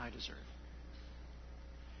want and I deserve.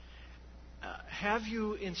 Have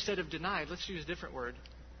you, instead of denied, let's use a different word,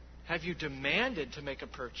 have you demanded to make a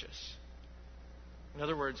purchase? In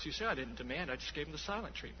other words, you say, I didn't demand, I just gave him the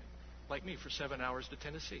silent treatment, like me, for 7 hours to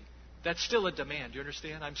Tennessee. That's still a demand, you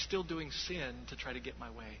understand? I'm still doing sin to try to get my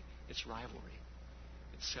way. It's rivalry.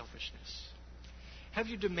 It's selfishness. Have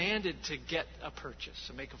you demanded to get a purchase,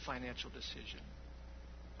 to make a financial decision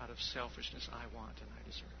out of selfishness? I want and I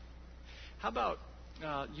deserve. How about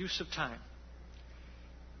use of time?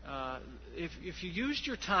 If you used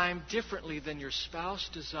your time differently than your spouse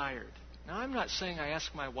desired. Now, I'm not saying I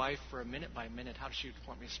ask my wife for a minute by minute, how does she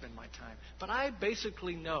want me to spend my time? But I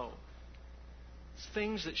basically know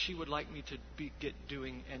things that she would like me to get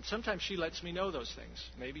doing, and sometimes she lets me know those things.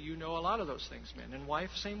 Maybe you know a lot of those things, men. And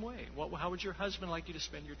wife, same way. How would your husband like you to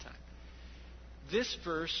spend your time? This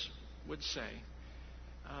verse would say,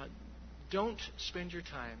 don't spend your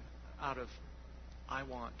time out of I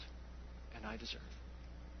want and I deserve.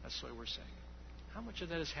 That's the way we're saying it. How much of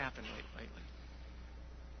that has happened lately?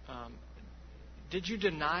 Did you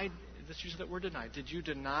deny, let's use that word deny, did you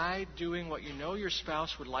deny doing what you know your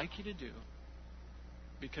spouse would like you to do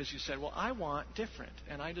because you said, well, I want different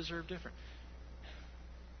and I deserve different?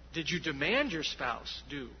 Did you demand your spouse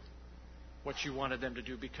do what you wanted them to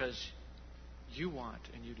do because you want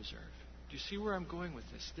and you deserve? Do you see where I'm going with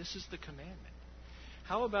this? This is the commandment.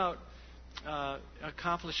 How about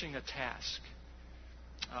accomplishing a task,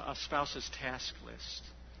 a spouse's task list?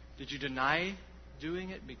 Did you deny doing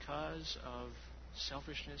it because of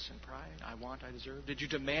selfishness and pride? I want, I deserve. Did you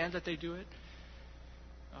demand that they do it?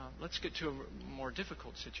 Let's get to a more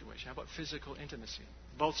difficult situation. How about physical intimacy?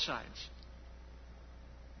 Both sides.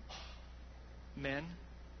 Men,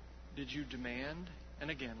 did you demand? And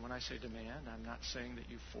again, when I say demand, I'm not saying that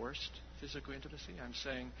you forced physical intimacy. I'm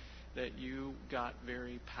saying that you got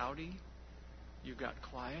very pouty, you got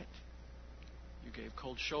quiet, you gave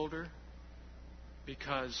cold shoulder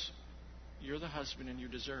because you're the husband and you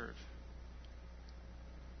deserve.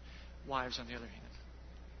 Wives, on the other hand,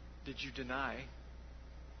 did you deny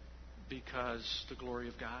because the glory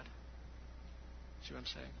of God? See what I'm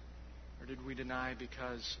saying? Or did we deny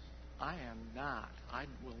because I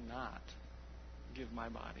will not give my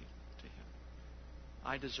body to him.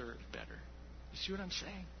 I deserve better. You see what I'm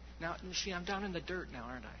saying? Now, you see, I'm down in the dirt now,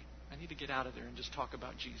 aren't I? I need to get out of there and just talk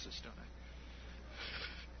about Jesus, don't I?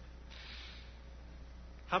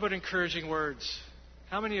 How about encouraging words?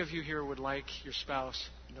 How many of you here would like your spouse,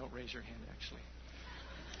 don't raise your hand actually.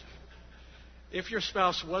 If your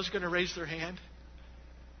spouse was going to raise their hand,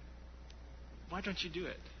 why don't you do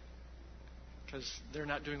it? Because they're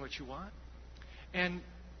not doing what you want? And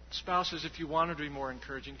spouses, if you wanted to be more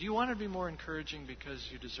encouraging, do you want to be more encouraging because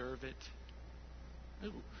you deserve it?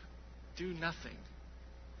 Ooh, do nothing.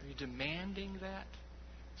 Are you demanding that?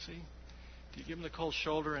 See? Do you give them the cold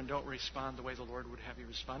shoulder and don't respond the way the Lord would have you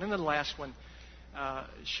respond? And then the last one,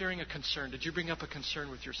 sharing a concern. Did you bring up a concern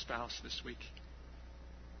with your spouse this week?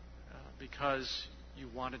 Because you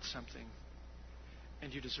wanted something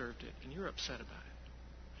and you deserved it and you're upset about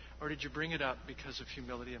it? Or did you bring it up because of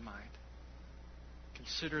humility of mind?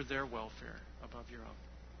 Consider their welfare above your own.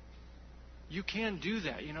 You can do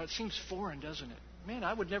that. You know, it seems foreign, doesn't it? Man,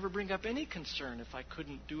 I would never bring up any concern if I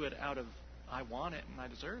couldn't do it out of I want it and I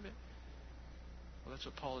deserve it. Well, that's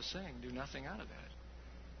what Paul is saying. Do nothing out of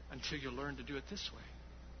that until you learn to do it this way.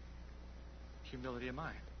 Humility of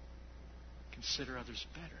mind. Consider others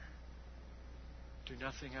better. Do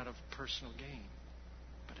nothing out of personal gain,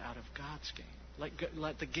 but out of God's gain.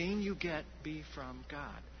 Let the gain you get be from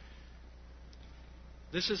God.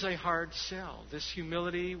 This is a hard sell. This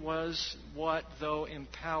humility was what, though,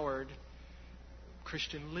 empowered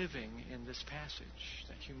Christian living in this passage.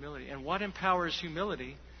 That humility. And what empowers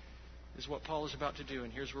humility is what Paul is about to do.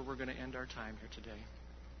 And here's where we're going to end our time here today.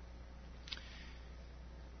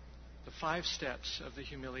 The 5 steps of the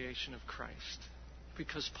humiliation of Christ.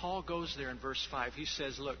 Because Paul goes there in verse 5. He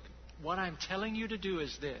says, look, what I'm telling you to do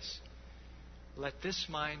is this. Let this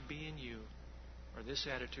mind be in you. Or this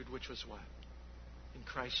attitude, which was what? In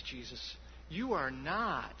Christ Jesus. You are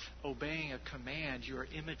not obeying a command. You are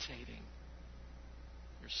imitating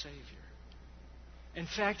your Savior. In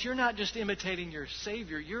fact, you're not just imitating your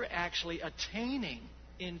Savior. You're actually attaining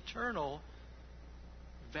internal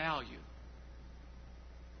value.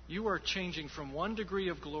 You are changing from one degree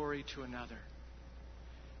of glory to another.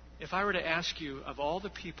 If I were to ask you, of all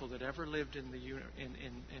the people that ever lived in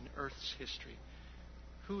Earth's history,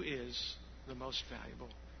 who is the most valuable?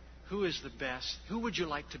 Who is the best? Who would you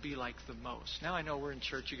like to be like the most? Now I know we're in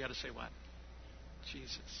church. You got to say what?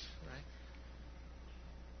 Jesus, right?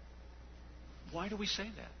 Why do we say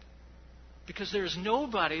that? Because there's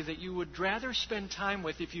nobody that you would rather spend time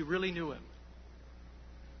with if you really knew Him.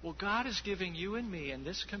 Well, God is giving you and me in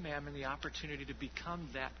this commandment the opportunity to become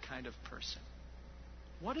that kind of person.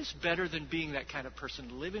 What is better than being that kind of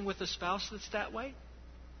person? Living with a spouse that's that way?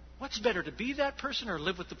 What's better, to be that person or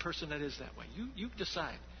live with the person that is that way? You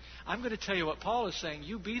decide. I'm going to tell you what Paul is saying.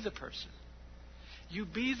 You be the person. You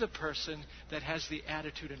be the person that has the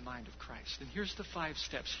attitude and mind of Christ. And here's the 5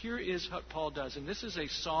 steps. Here is what Paul does. And this is a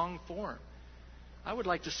song form. I would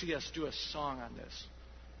like to see us do a song on this.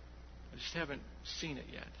 I just haven't seen it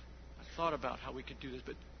yet. I've thought about how we could do this.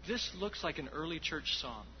 But this looks like an early church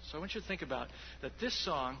song. So I want you to think about that this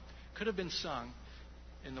song could have been sung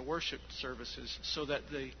in the worship services so that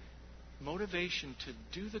the motivation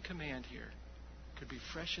to do the command here could be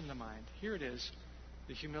fresh in the mind. Here it is,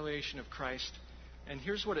 the humiliation of Christ. And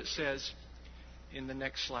here's what it says in the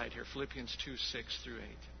next slide here, Philippians 2:6-8.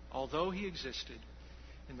 Although He existed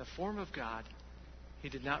in the form of God, He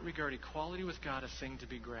did not regard equality with God a thing to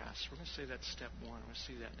be grasped. We're going to say that's step 1. We're going to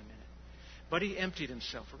see that in a minute. But He emptied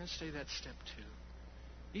Himself. We're going to say that's step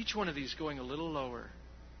 2. Each one of these going a little lower.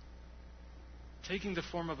 Taking the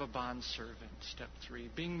form of a bondservant, step 3.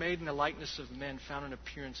 Being made in the likeness of men, found in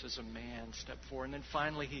appearance as a man, step 4. And then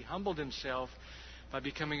finally, He humbled Himself by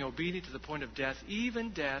becoming obedient to the point of death,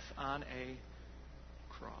 even death on a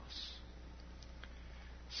cross.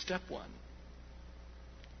 Step 1.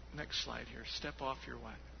 Next slide here. Step off your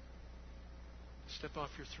what? Step off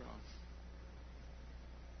your throne.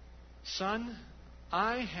 Son,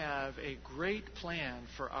 I have a great plan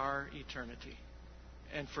for our eternity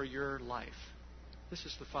and for your life. This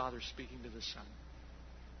is the Father speaking to the Son.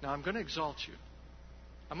 Now, I'm going to exalt you.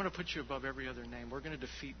 I'm going to put you above every other name. We're going to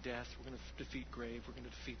defeat death. We're going to defeat grave. We're going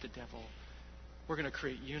to defeat the devil. We're going to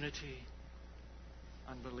create unity.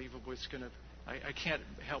 Unbelievable. It's going to. I can't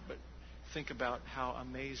help but think about how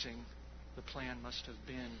amazing the plan must have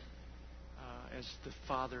been as the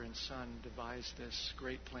Father and Son devised this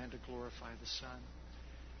great plan to glorify the Son.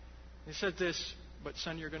 He said this, but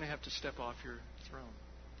Son, you're going to have to step off your throne.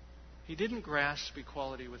 He didn't grasp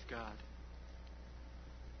equality with God.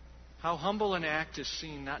 How humble an act is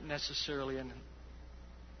seen not necessarily in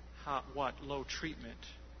what low treatment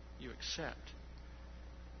you accept,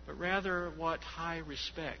 but rather what high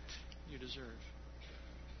respect you deserve.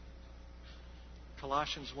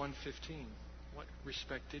 Colossians 1:15. What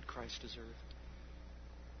respect did Christ deserve?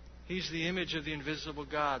 He's the image of the invisible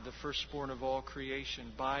God, the firstborn of all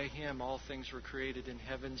creation. By Him all things were created in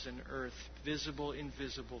heavens and earth, visible,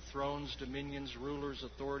 invisible, thrones, dominions, rulers,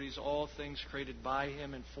 authorities, all things created by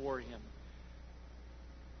Him and for Him.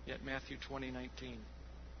 Yet Matthew 20:19,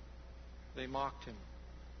 they mocked Him,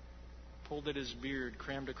 pulled at His beard,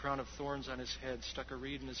 crammed a crown of thorns on His head, stuck a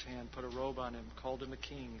reed in His hand, put a robe on Him, called Him a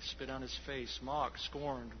king, spit on His face, mocked,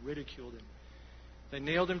 scorned, ridiculed Him. They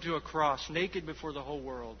nailed Him to a cross, naked before the whole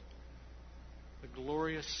world. The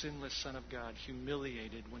glorious, sinless Son of God,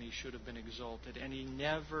 humiliated when He should have been exalted, and He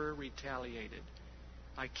never retaliated.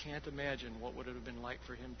 I can't imagine what would it have been like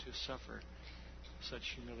for Him to suffer such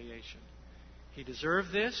humiliation. He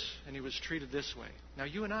deserved this, and He was treated this way. Now,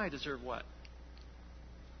 you and I deserve what?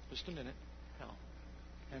 Just a minute. Hell.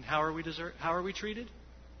 And how are we treated?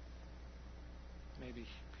 Maybe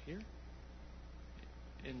here?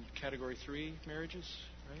 In Category 3 marriages,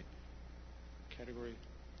 right? Category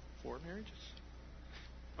 4 marriages?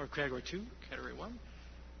 Or Category 2? Category 1?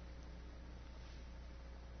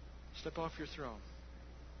 Step off your throne.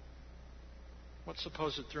 What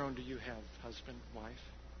supposed throne do you have, husband, wife?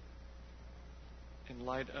 In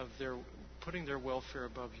light of their putting their welfare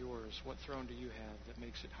above yours, what throne do you have that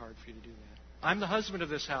makes it hard for you to do that? I'm the husband of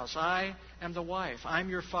this house. I am the wife. I'm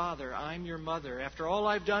your father. I'm your mother. After all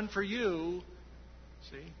I've done for you,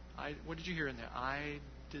 see, what did you hear in there? I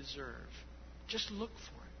deserve. Just look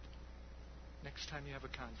for it next time you have a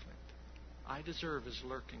conflict. I deserve is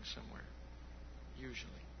lurking somewhere,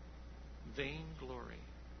 usually. Vain glory.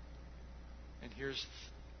 And here's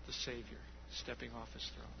the Savior stepping off His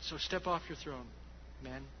throne. So step off your throne,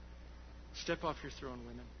 men. Step off your throne,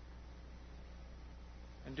 women.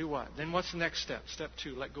 And do what? Then what's the next step? Step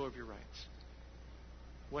 2, let go of your rights.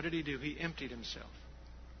 What did He do? He emptied Himself.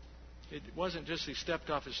 It wasn't just He stepped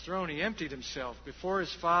off His throne. He emptied Himself. Before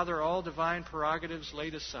His Father, all divine prerogatives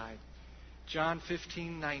laid aside. John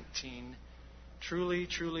 15:19. Truly,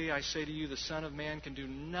 truly, I say to you, the Son of Man can do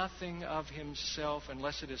nothing of Himself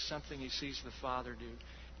unless it is something He sees the Father do.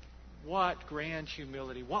 What grand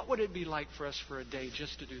humility. What would it be like for us for a day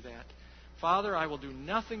just to do that? Father, I will do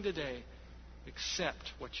nothing today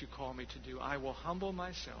except what you call me to do. I will humble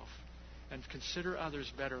myself and consider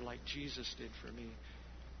others better like Jesus did for me.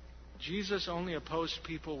 Jesus only opposed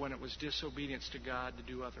people when it was disobedience to God to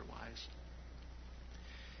do otherwise.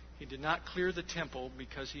 He did not clear the temple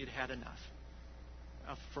because he had had enough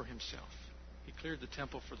for himself. He cleared the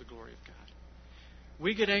temple for the glory of God.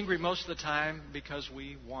 We get angry most of the time because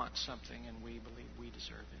we want something and we believe we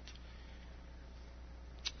deserve it.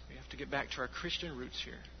 We have to get back to our Christian roots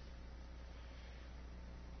here.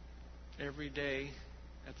 Every day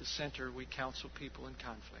at the center we counsel people in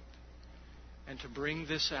conflict. And to bring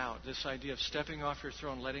this out, this idea of stepping off your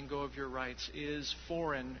throne, letting go of your rights, is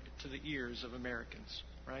foreign to the ears of Americans,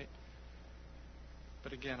 right?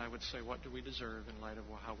 But again, I would say, what do we deserve in light of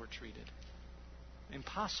how we're treated?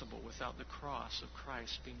 Impossible without the cross of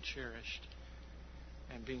Christ being cherished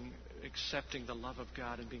and accepting the love of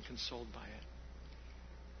God and being consoled by it.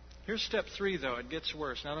 Here's step 3, though. It gets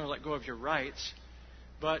worse. Not only let go of your rights,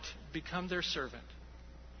 but become their servant.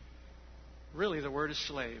 Really, the word is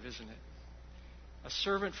slave, isn't it? A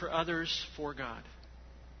servant for others, for God.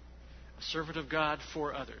 A servant of God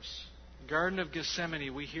for others. Garden of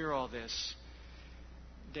Gethsemane, we hear all this.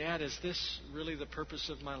 Dad, is this really the purpose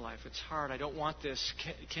of my life? It's hard. I don't want this.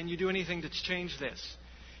 Can you do anything to change this?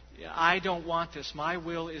 I don't want this. My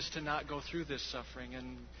will is to not go through this suffering.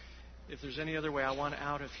 And if there's any other way, I want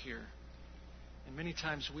out of here. And many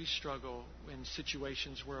times we struggle in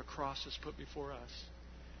situations where a cross is put before us.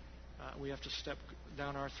 We have to step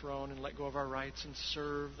down our throne and let go of our rights and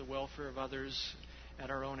serve the welfare of others at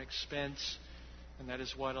our own expense. And that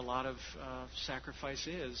is what a lot of sacrifice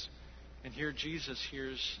is. And here Jesus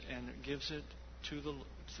hears and gives it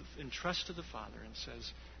entrusts to the Father and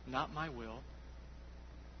says, not my will,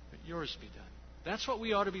 but yours be done. That's what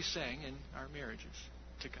we ought to be saying in our marriages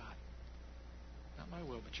to God. Not my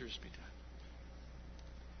will, but yours be done.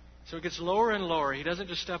 So it gets lower and lower. He doesn't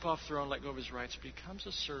just step off the throne, let go of his rights, but he becomes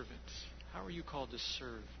a servant. How are you called to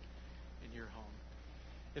serve in your home?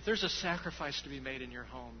 If there's a sacrifice to be made in your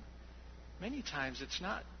home, many times it's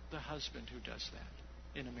not the husband who does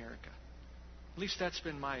that in America. At least that's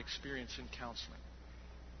been my experience in counseling,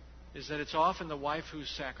 is that it's often the wife who's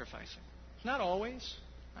sacrificing. Not always.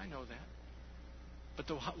 I know that. But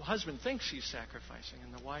the husband thinks he's sacrificing,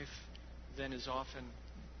 and the wife then is often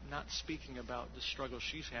not speaking about the struggle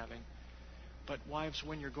she's having. But wives,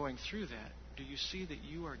 when you're going through that, do you see that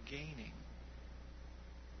you are gaining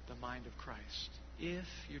the mind of Christ if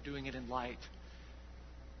you're doing it in light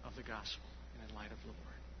of the gospel and in light of the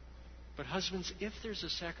Lord? But husbands, if there's a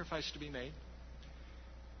sacrifice to be made,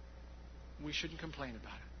 we shouldn't complain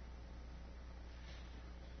about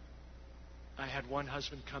it. I had one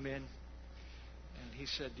husband come in and he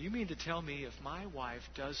said, do you mean to tell me if my wife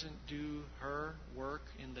doesn't do her work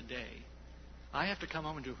in the day, I have to come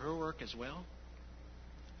home and do her work as well?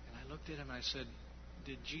 And I looked at him and I said,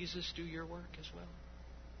 did Jesus do your work as well?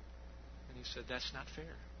 And he said, that's not fair.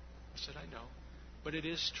 I said, I know, but it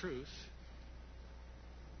is truth.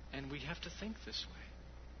 And we have to think this way.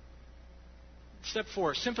 Step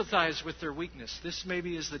 4, sympathize with their weakness. This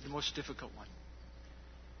maybe is the most difficult one.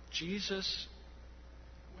 Jesus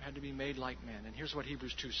had to be made like men. And here's what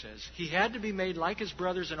Hebrews 2 says. He had to be made like his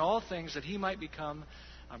brothers in all things that he might become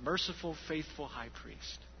a merciful, faithful high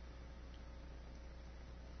priest.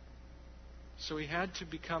 So he had to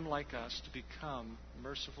become like us, to become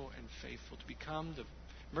merciful and faithful, to become the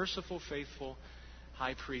merciful, faithful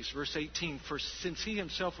high priest. Verse 18, for since he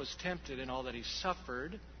himself was tempted in all that he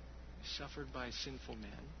suffered by sinful men,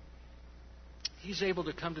 he's able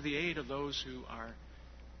to come to the aid of those who are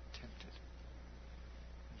tempted.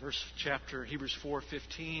 Hebrews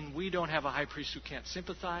 4:15, we don't have a high priest who can't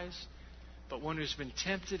sympathize, but one who's been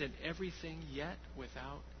tempted in everything yet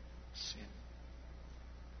without sin.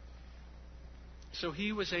 So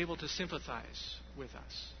he was able to sympathize with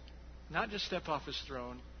us. Not just step off his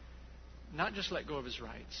throne, not just let go of his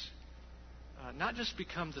rights, not just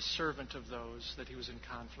become the servant of those that he was in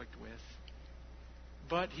conflict with,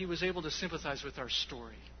 but he was able to sympathize with our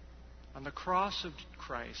story. On the cross of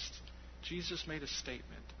Christ, Jesus made a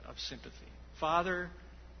statement of sympathy. Father,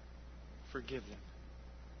 forgive them,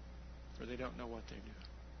 for they don't know what they do.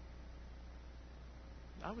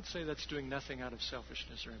 I would say that's doing nothing out of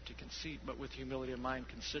selfishness or empty conceit, but with humility of mind,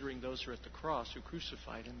 considering those who are at the cross who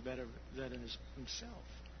crucified him better than himself.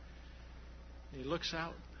 And he looks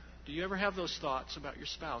out. Do you ever have those thoughts about your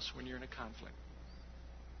spouse when you're in a conflict?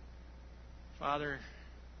 Father,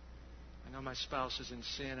 I know my spouse is in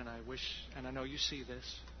sin, and I know you see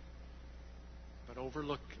this, but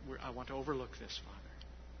I want to overlook this, Father.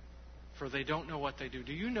 For they don't know what they do.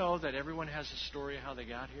 Do you know that everyone has a story of how they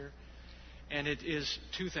got here? And it is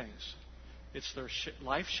two things. It's their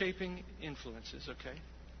life-shaping influences, okay?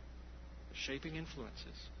 Shaping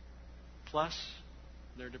influences. Plus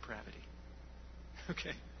their depravity.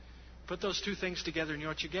 Okay? Put those two things together and you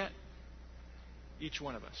know what you get? Each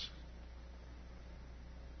one of us.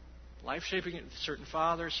 Life-shaping, certain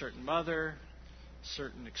father, certain mother,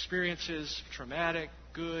 certain experiences, traumatic,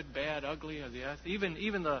 good, bad, ugly, of the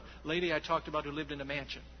even the lady I talked about who lived in a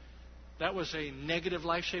mansion. That was a negative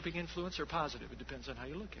life-shaping influence or positive? It depends on how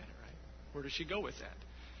you look at it, right? Where does she go with that?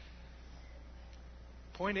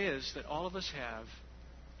 Point is that all of us have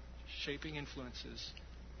shaping influences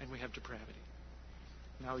and we have depravity.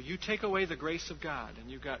 Now, you take away the grace of God,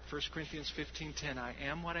 and you've got 1 Corinthians 15:10, I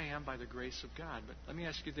am what I am by the grace of God. But let me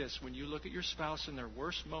ask you this. When you look at your spouse in their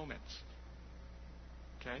worst moments,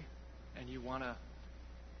 okay, and you want to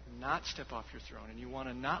not step off your throne, and you want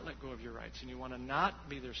to not let go of your rights, and you want to not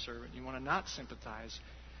be their servant, and you want to not sympathize,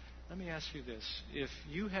 let me ask you this. If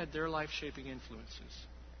you had their life-shaping influences,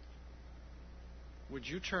 would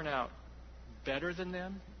you turn out better than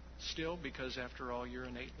them still because, after all, you're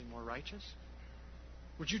innately more righteous?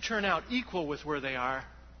 Would you turn out equal with where they are?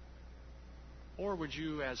 Or would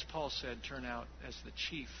you, as Paul said, turn out as the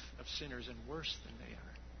chief of sinners and worse than they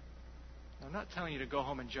are? Now, I'm not telling you to go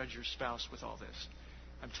home and judge your spouse with all this.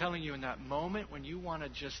 I'm telling you in that moment when you want to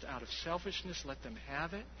just out of selfishness let them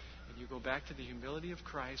have it, and you go back to the humility of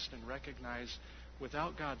Christ and recognize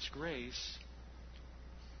without God's grace,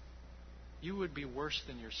 you would be worse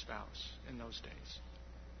than your spouse in those days.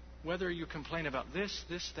 Whether you complain about this,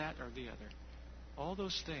 that, or the other. All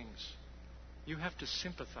those things, you have to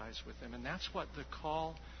sympathize with them. And that's what the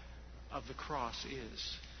call of the cross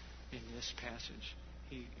is in this passage.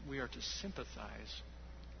 We are to sympathize.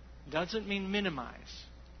 Doesn't mean minimize.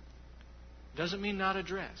 Doesn't mean not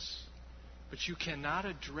address. But you cannot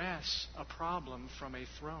address a problem from a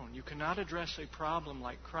throne. You cannot address a problem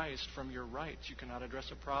like Christ from your rights. You cannot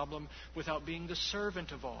address a problem without being the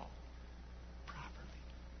servant of all properly.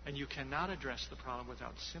 And you cannot address the problem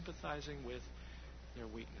without sympathizing with their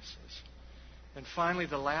weaknesses. And finally,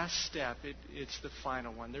 the last step, it's the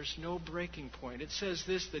final one. There's no breaking point. It says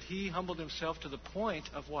this, that he humbled himself to the point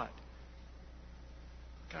of what?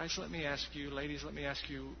 Guys, let me ask you, ladies, let me ask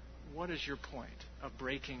you, what is your point of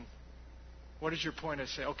breaking? What is your point of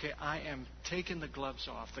say, okay, I am taking the gloves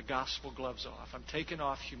off, the gospel gloves off. I'm taking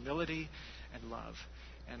off humility and love,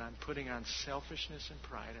 and I'm putting on selfishness and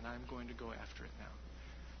pride, and I'm going to go after it now.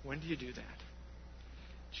 When do you do that?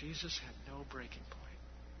 Jesus had no breaking point.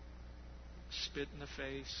 Spit in the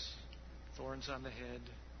face, thorns on the head.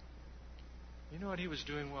 You know what he was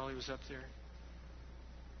doing while he was up there?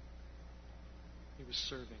 He was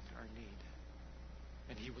serving our need.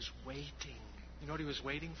 And he was waiting. You know what he was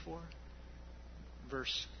waiting for?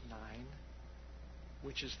 Verse 9,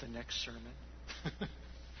 which is the next sermon.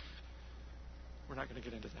 We're not going to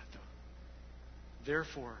get into that, though.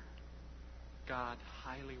 Therefore, God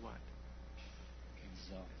highly what?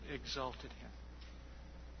 Exalted him.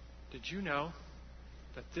 Did you know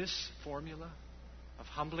that this formula of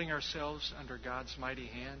humbling ourselves under God's mighty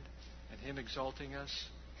hand and him exalting us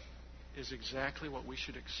is exactly what we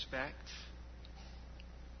should expect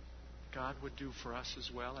God would do for us as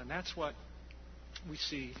well? And that's what we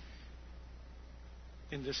see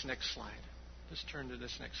in this next slide. Just turn to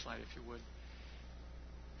this next slide, if you would.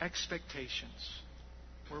 Expectations.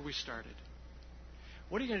 Where we started.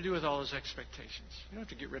 What are you going to do with all those expectations? You don't have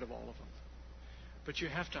to get rid of all of them. But you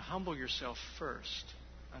have to humble yourself first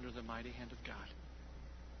under the mighty hand of God.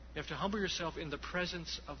 You have to humble yourself in the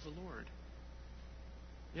presence of the Lord.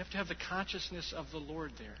 You have to have the consciousness of the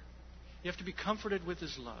Lord there. You have to be comforted with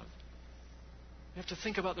his love. You have to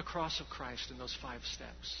think about the cross of Christ in those 5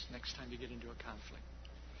 steps next time you get into a conflict.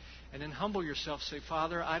 And then humble yourself. Say,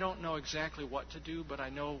 Father, I don't know exactly what to do, but I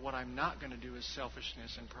know what I'm not going to do is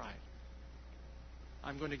selfishness and pride.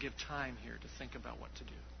 I'm going to give time here to think about what to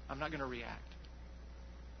do. I'm not going to react.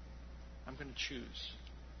 I'm going to choose.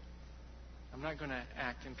 I'm not going to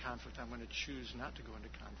act in conflict. I'm going to choose not to go into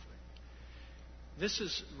conflict. This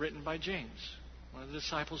is written by James, one of the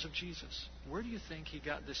disciples of Jesus. Where do you think he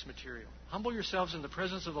got this material? Humble yourselves in the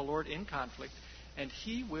presence of the Lord in conflict, and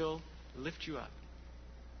he will lift you up.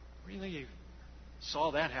 Where do you think he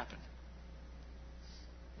saw that happen?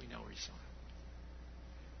 We know where he saw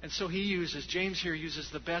it. And so James here uses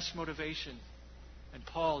the best motivation. And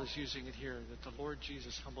Paul is using it here, that the Lord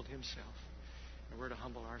Jesus humbled himself. And we're to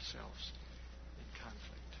humble ourselves in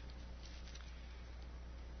conflict.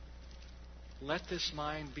 Let this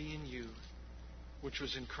mind be in you, which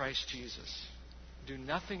was in Christ Jesus. Do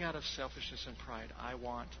nothing out of selfishness and pride. I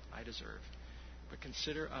want, I deserve. But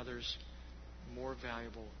consider others more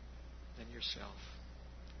valuable than yourself.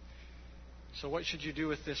 So what should you do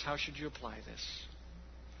with this? How should you apply this?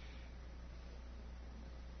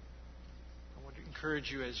 I want to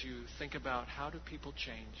encourage you as you think about how do people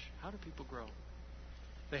change? How do people grow?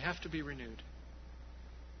 They have to be renewed.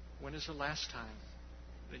 When is the last time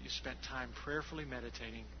that you spent time prayerfully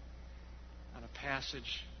meditating on a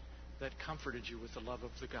passage that comforted you with the love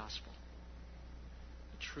of the gospel,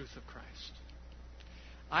 the truth of Christ?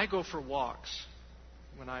 I go for walks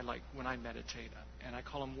when I meditate, and I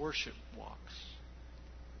call them worship walks.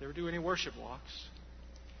 You ever do any worship walks?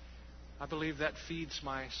 I believe that feeds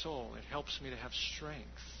my soul. It helps me to have strength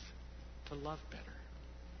to love better.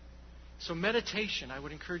 So meditation, I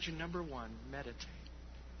would encourage you, number one, meditate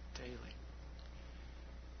daily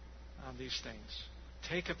on these things.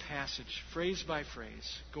 Take a passage, phrase by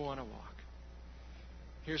phrase, go on a walk.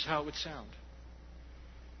 Here's how it would sound.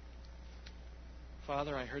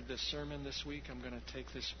 Father, I heard this sermon this week. I'm going to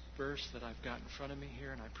take this verse that I've got in front of me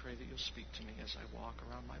here, and I pray that you'll speak to me as I walk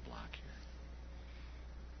around my block here.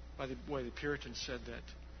 By the way, the Puritans said that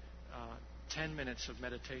 10 minutes of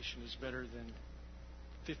meditation is better than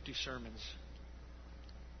 50 sermons.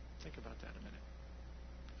 Think about that a minute.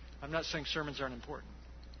 I'm not saying sermons aren't important.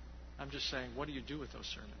 I'm just saying, what do you do with those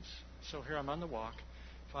sermons? So here I'm on the walk.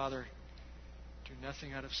 Father, do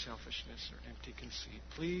nothing out of selfishness or empty conceit.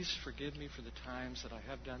 Please forgive me for the times that I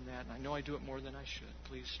have done that. And I know I do it more than I should.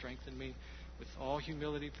 Please strengthen me with all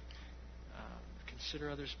humility.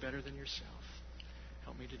 Consider others better than yourself.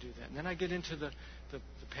 Help me to do that. And then I get into the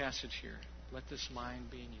passage here. Let this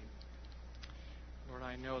mind be in you. Lord,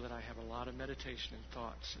 I know that I have a lot of meditation and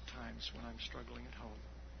thoughts at times when I'm struggling at home.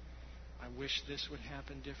 I wish this would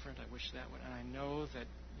happen different. I wish that would. And I know that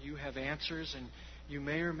you have answers, and you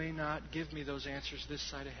may or may not give me those answers this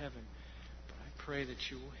side of heaven. But I pray that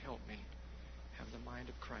you will help me have the mind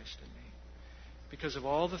of Christ in me. Because of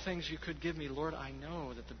all the things you could give me, Lord, I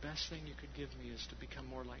know that the best thing you could give me is to become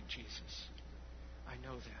more like Jesus. I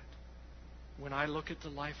know that. When I look at the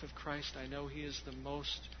life of Christ, I know He is the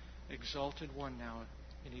most exalted one now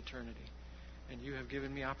in eternity. And you have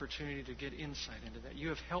given me opportunity to get insight into that. You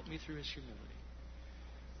have helped me through His humility.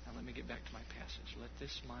 Now let me get back to my passage. Let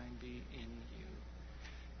this mind be in you.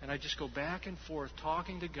 And I just go back and forth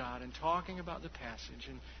talking to God and talking about the passage.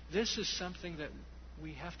 And this is something that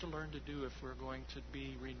we have to learn to do if we're going to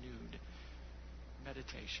be renewed.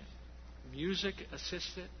 Meditation. Music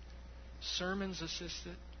assists it. Sermons assist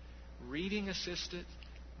it. Reading assist it.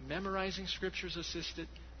 Memorizing scriptures assist it.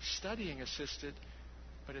 Studying assist it.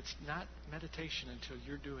 But it's not meditation until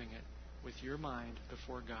you're doing it with your mind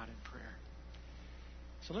before God in prayer.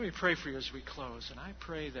 So let me pray for you as we close. And I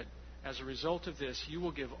pray that as a result of this, you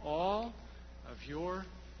will give all of your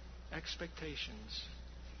expectations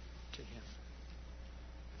to Him.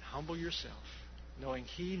 And humble yourself, knowing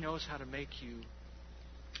He knows how to make you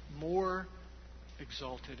more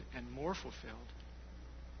exalted and more fulfilled,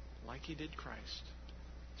 like He did Christ,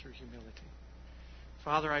 through humility.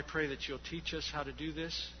 Father, I pray that you'll teach us how to do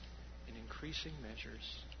this in increasing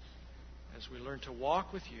measures as we learn to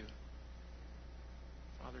walk with you.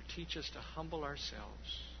 Father, teach us to humble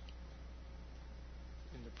ourselves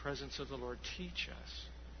in the presence of the Lord. Teach us,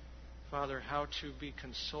 Father, how to be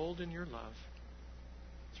consoled in your love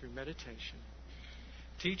through meditation.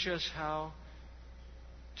 Teach us how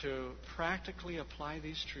to practically apply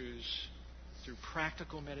these truths through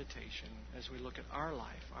practical meditation as we look at our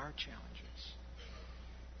life, our challenges.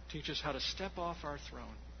 Teach us how to step off our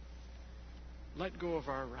throne, let go of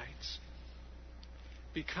our rights,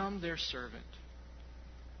 become their servant.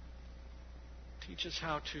 Teach us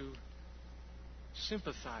how to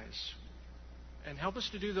sympathize and help us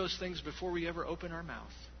to do those things before we ever open our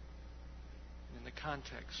mouth in the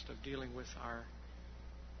context of dealing with our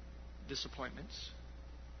disappointments,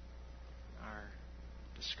 our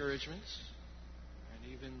discouragements,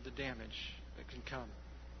 and even the damage that can come.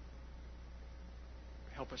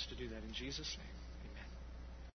 Help us to do that in Jesus' name.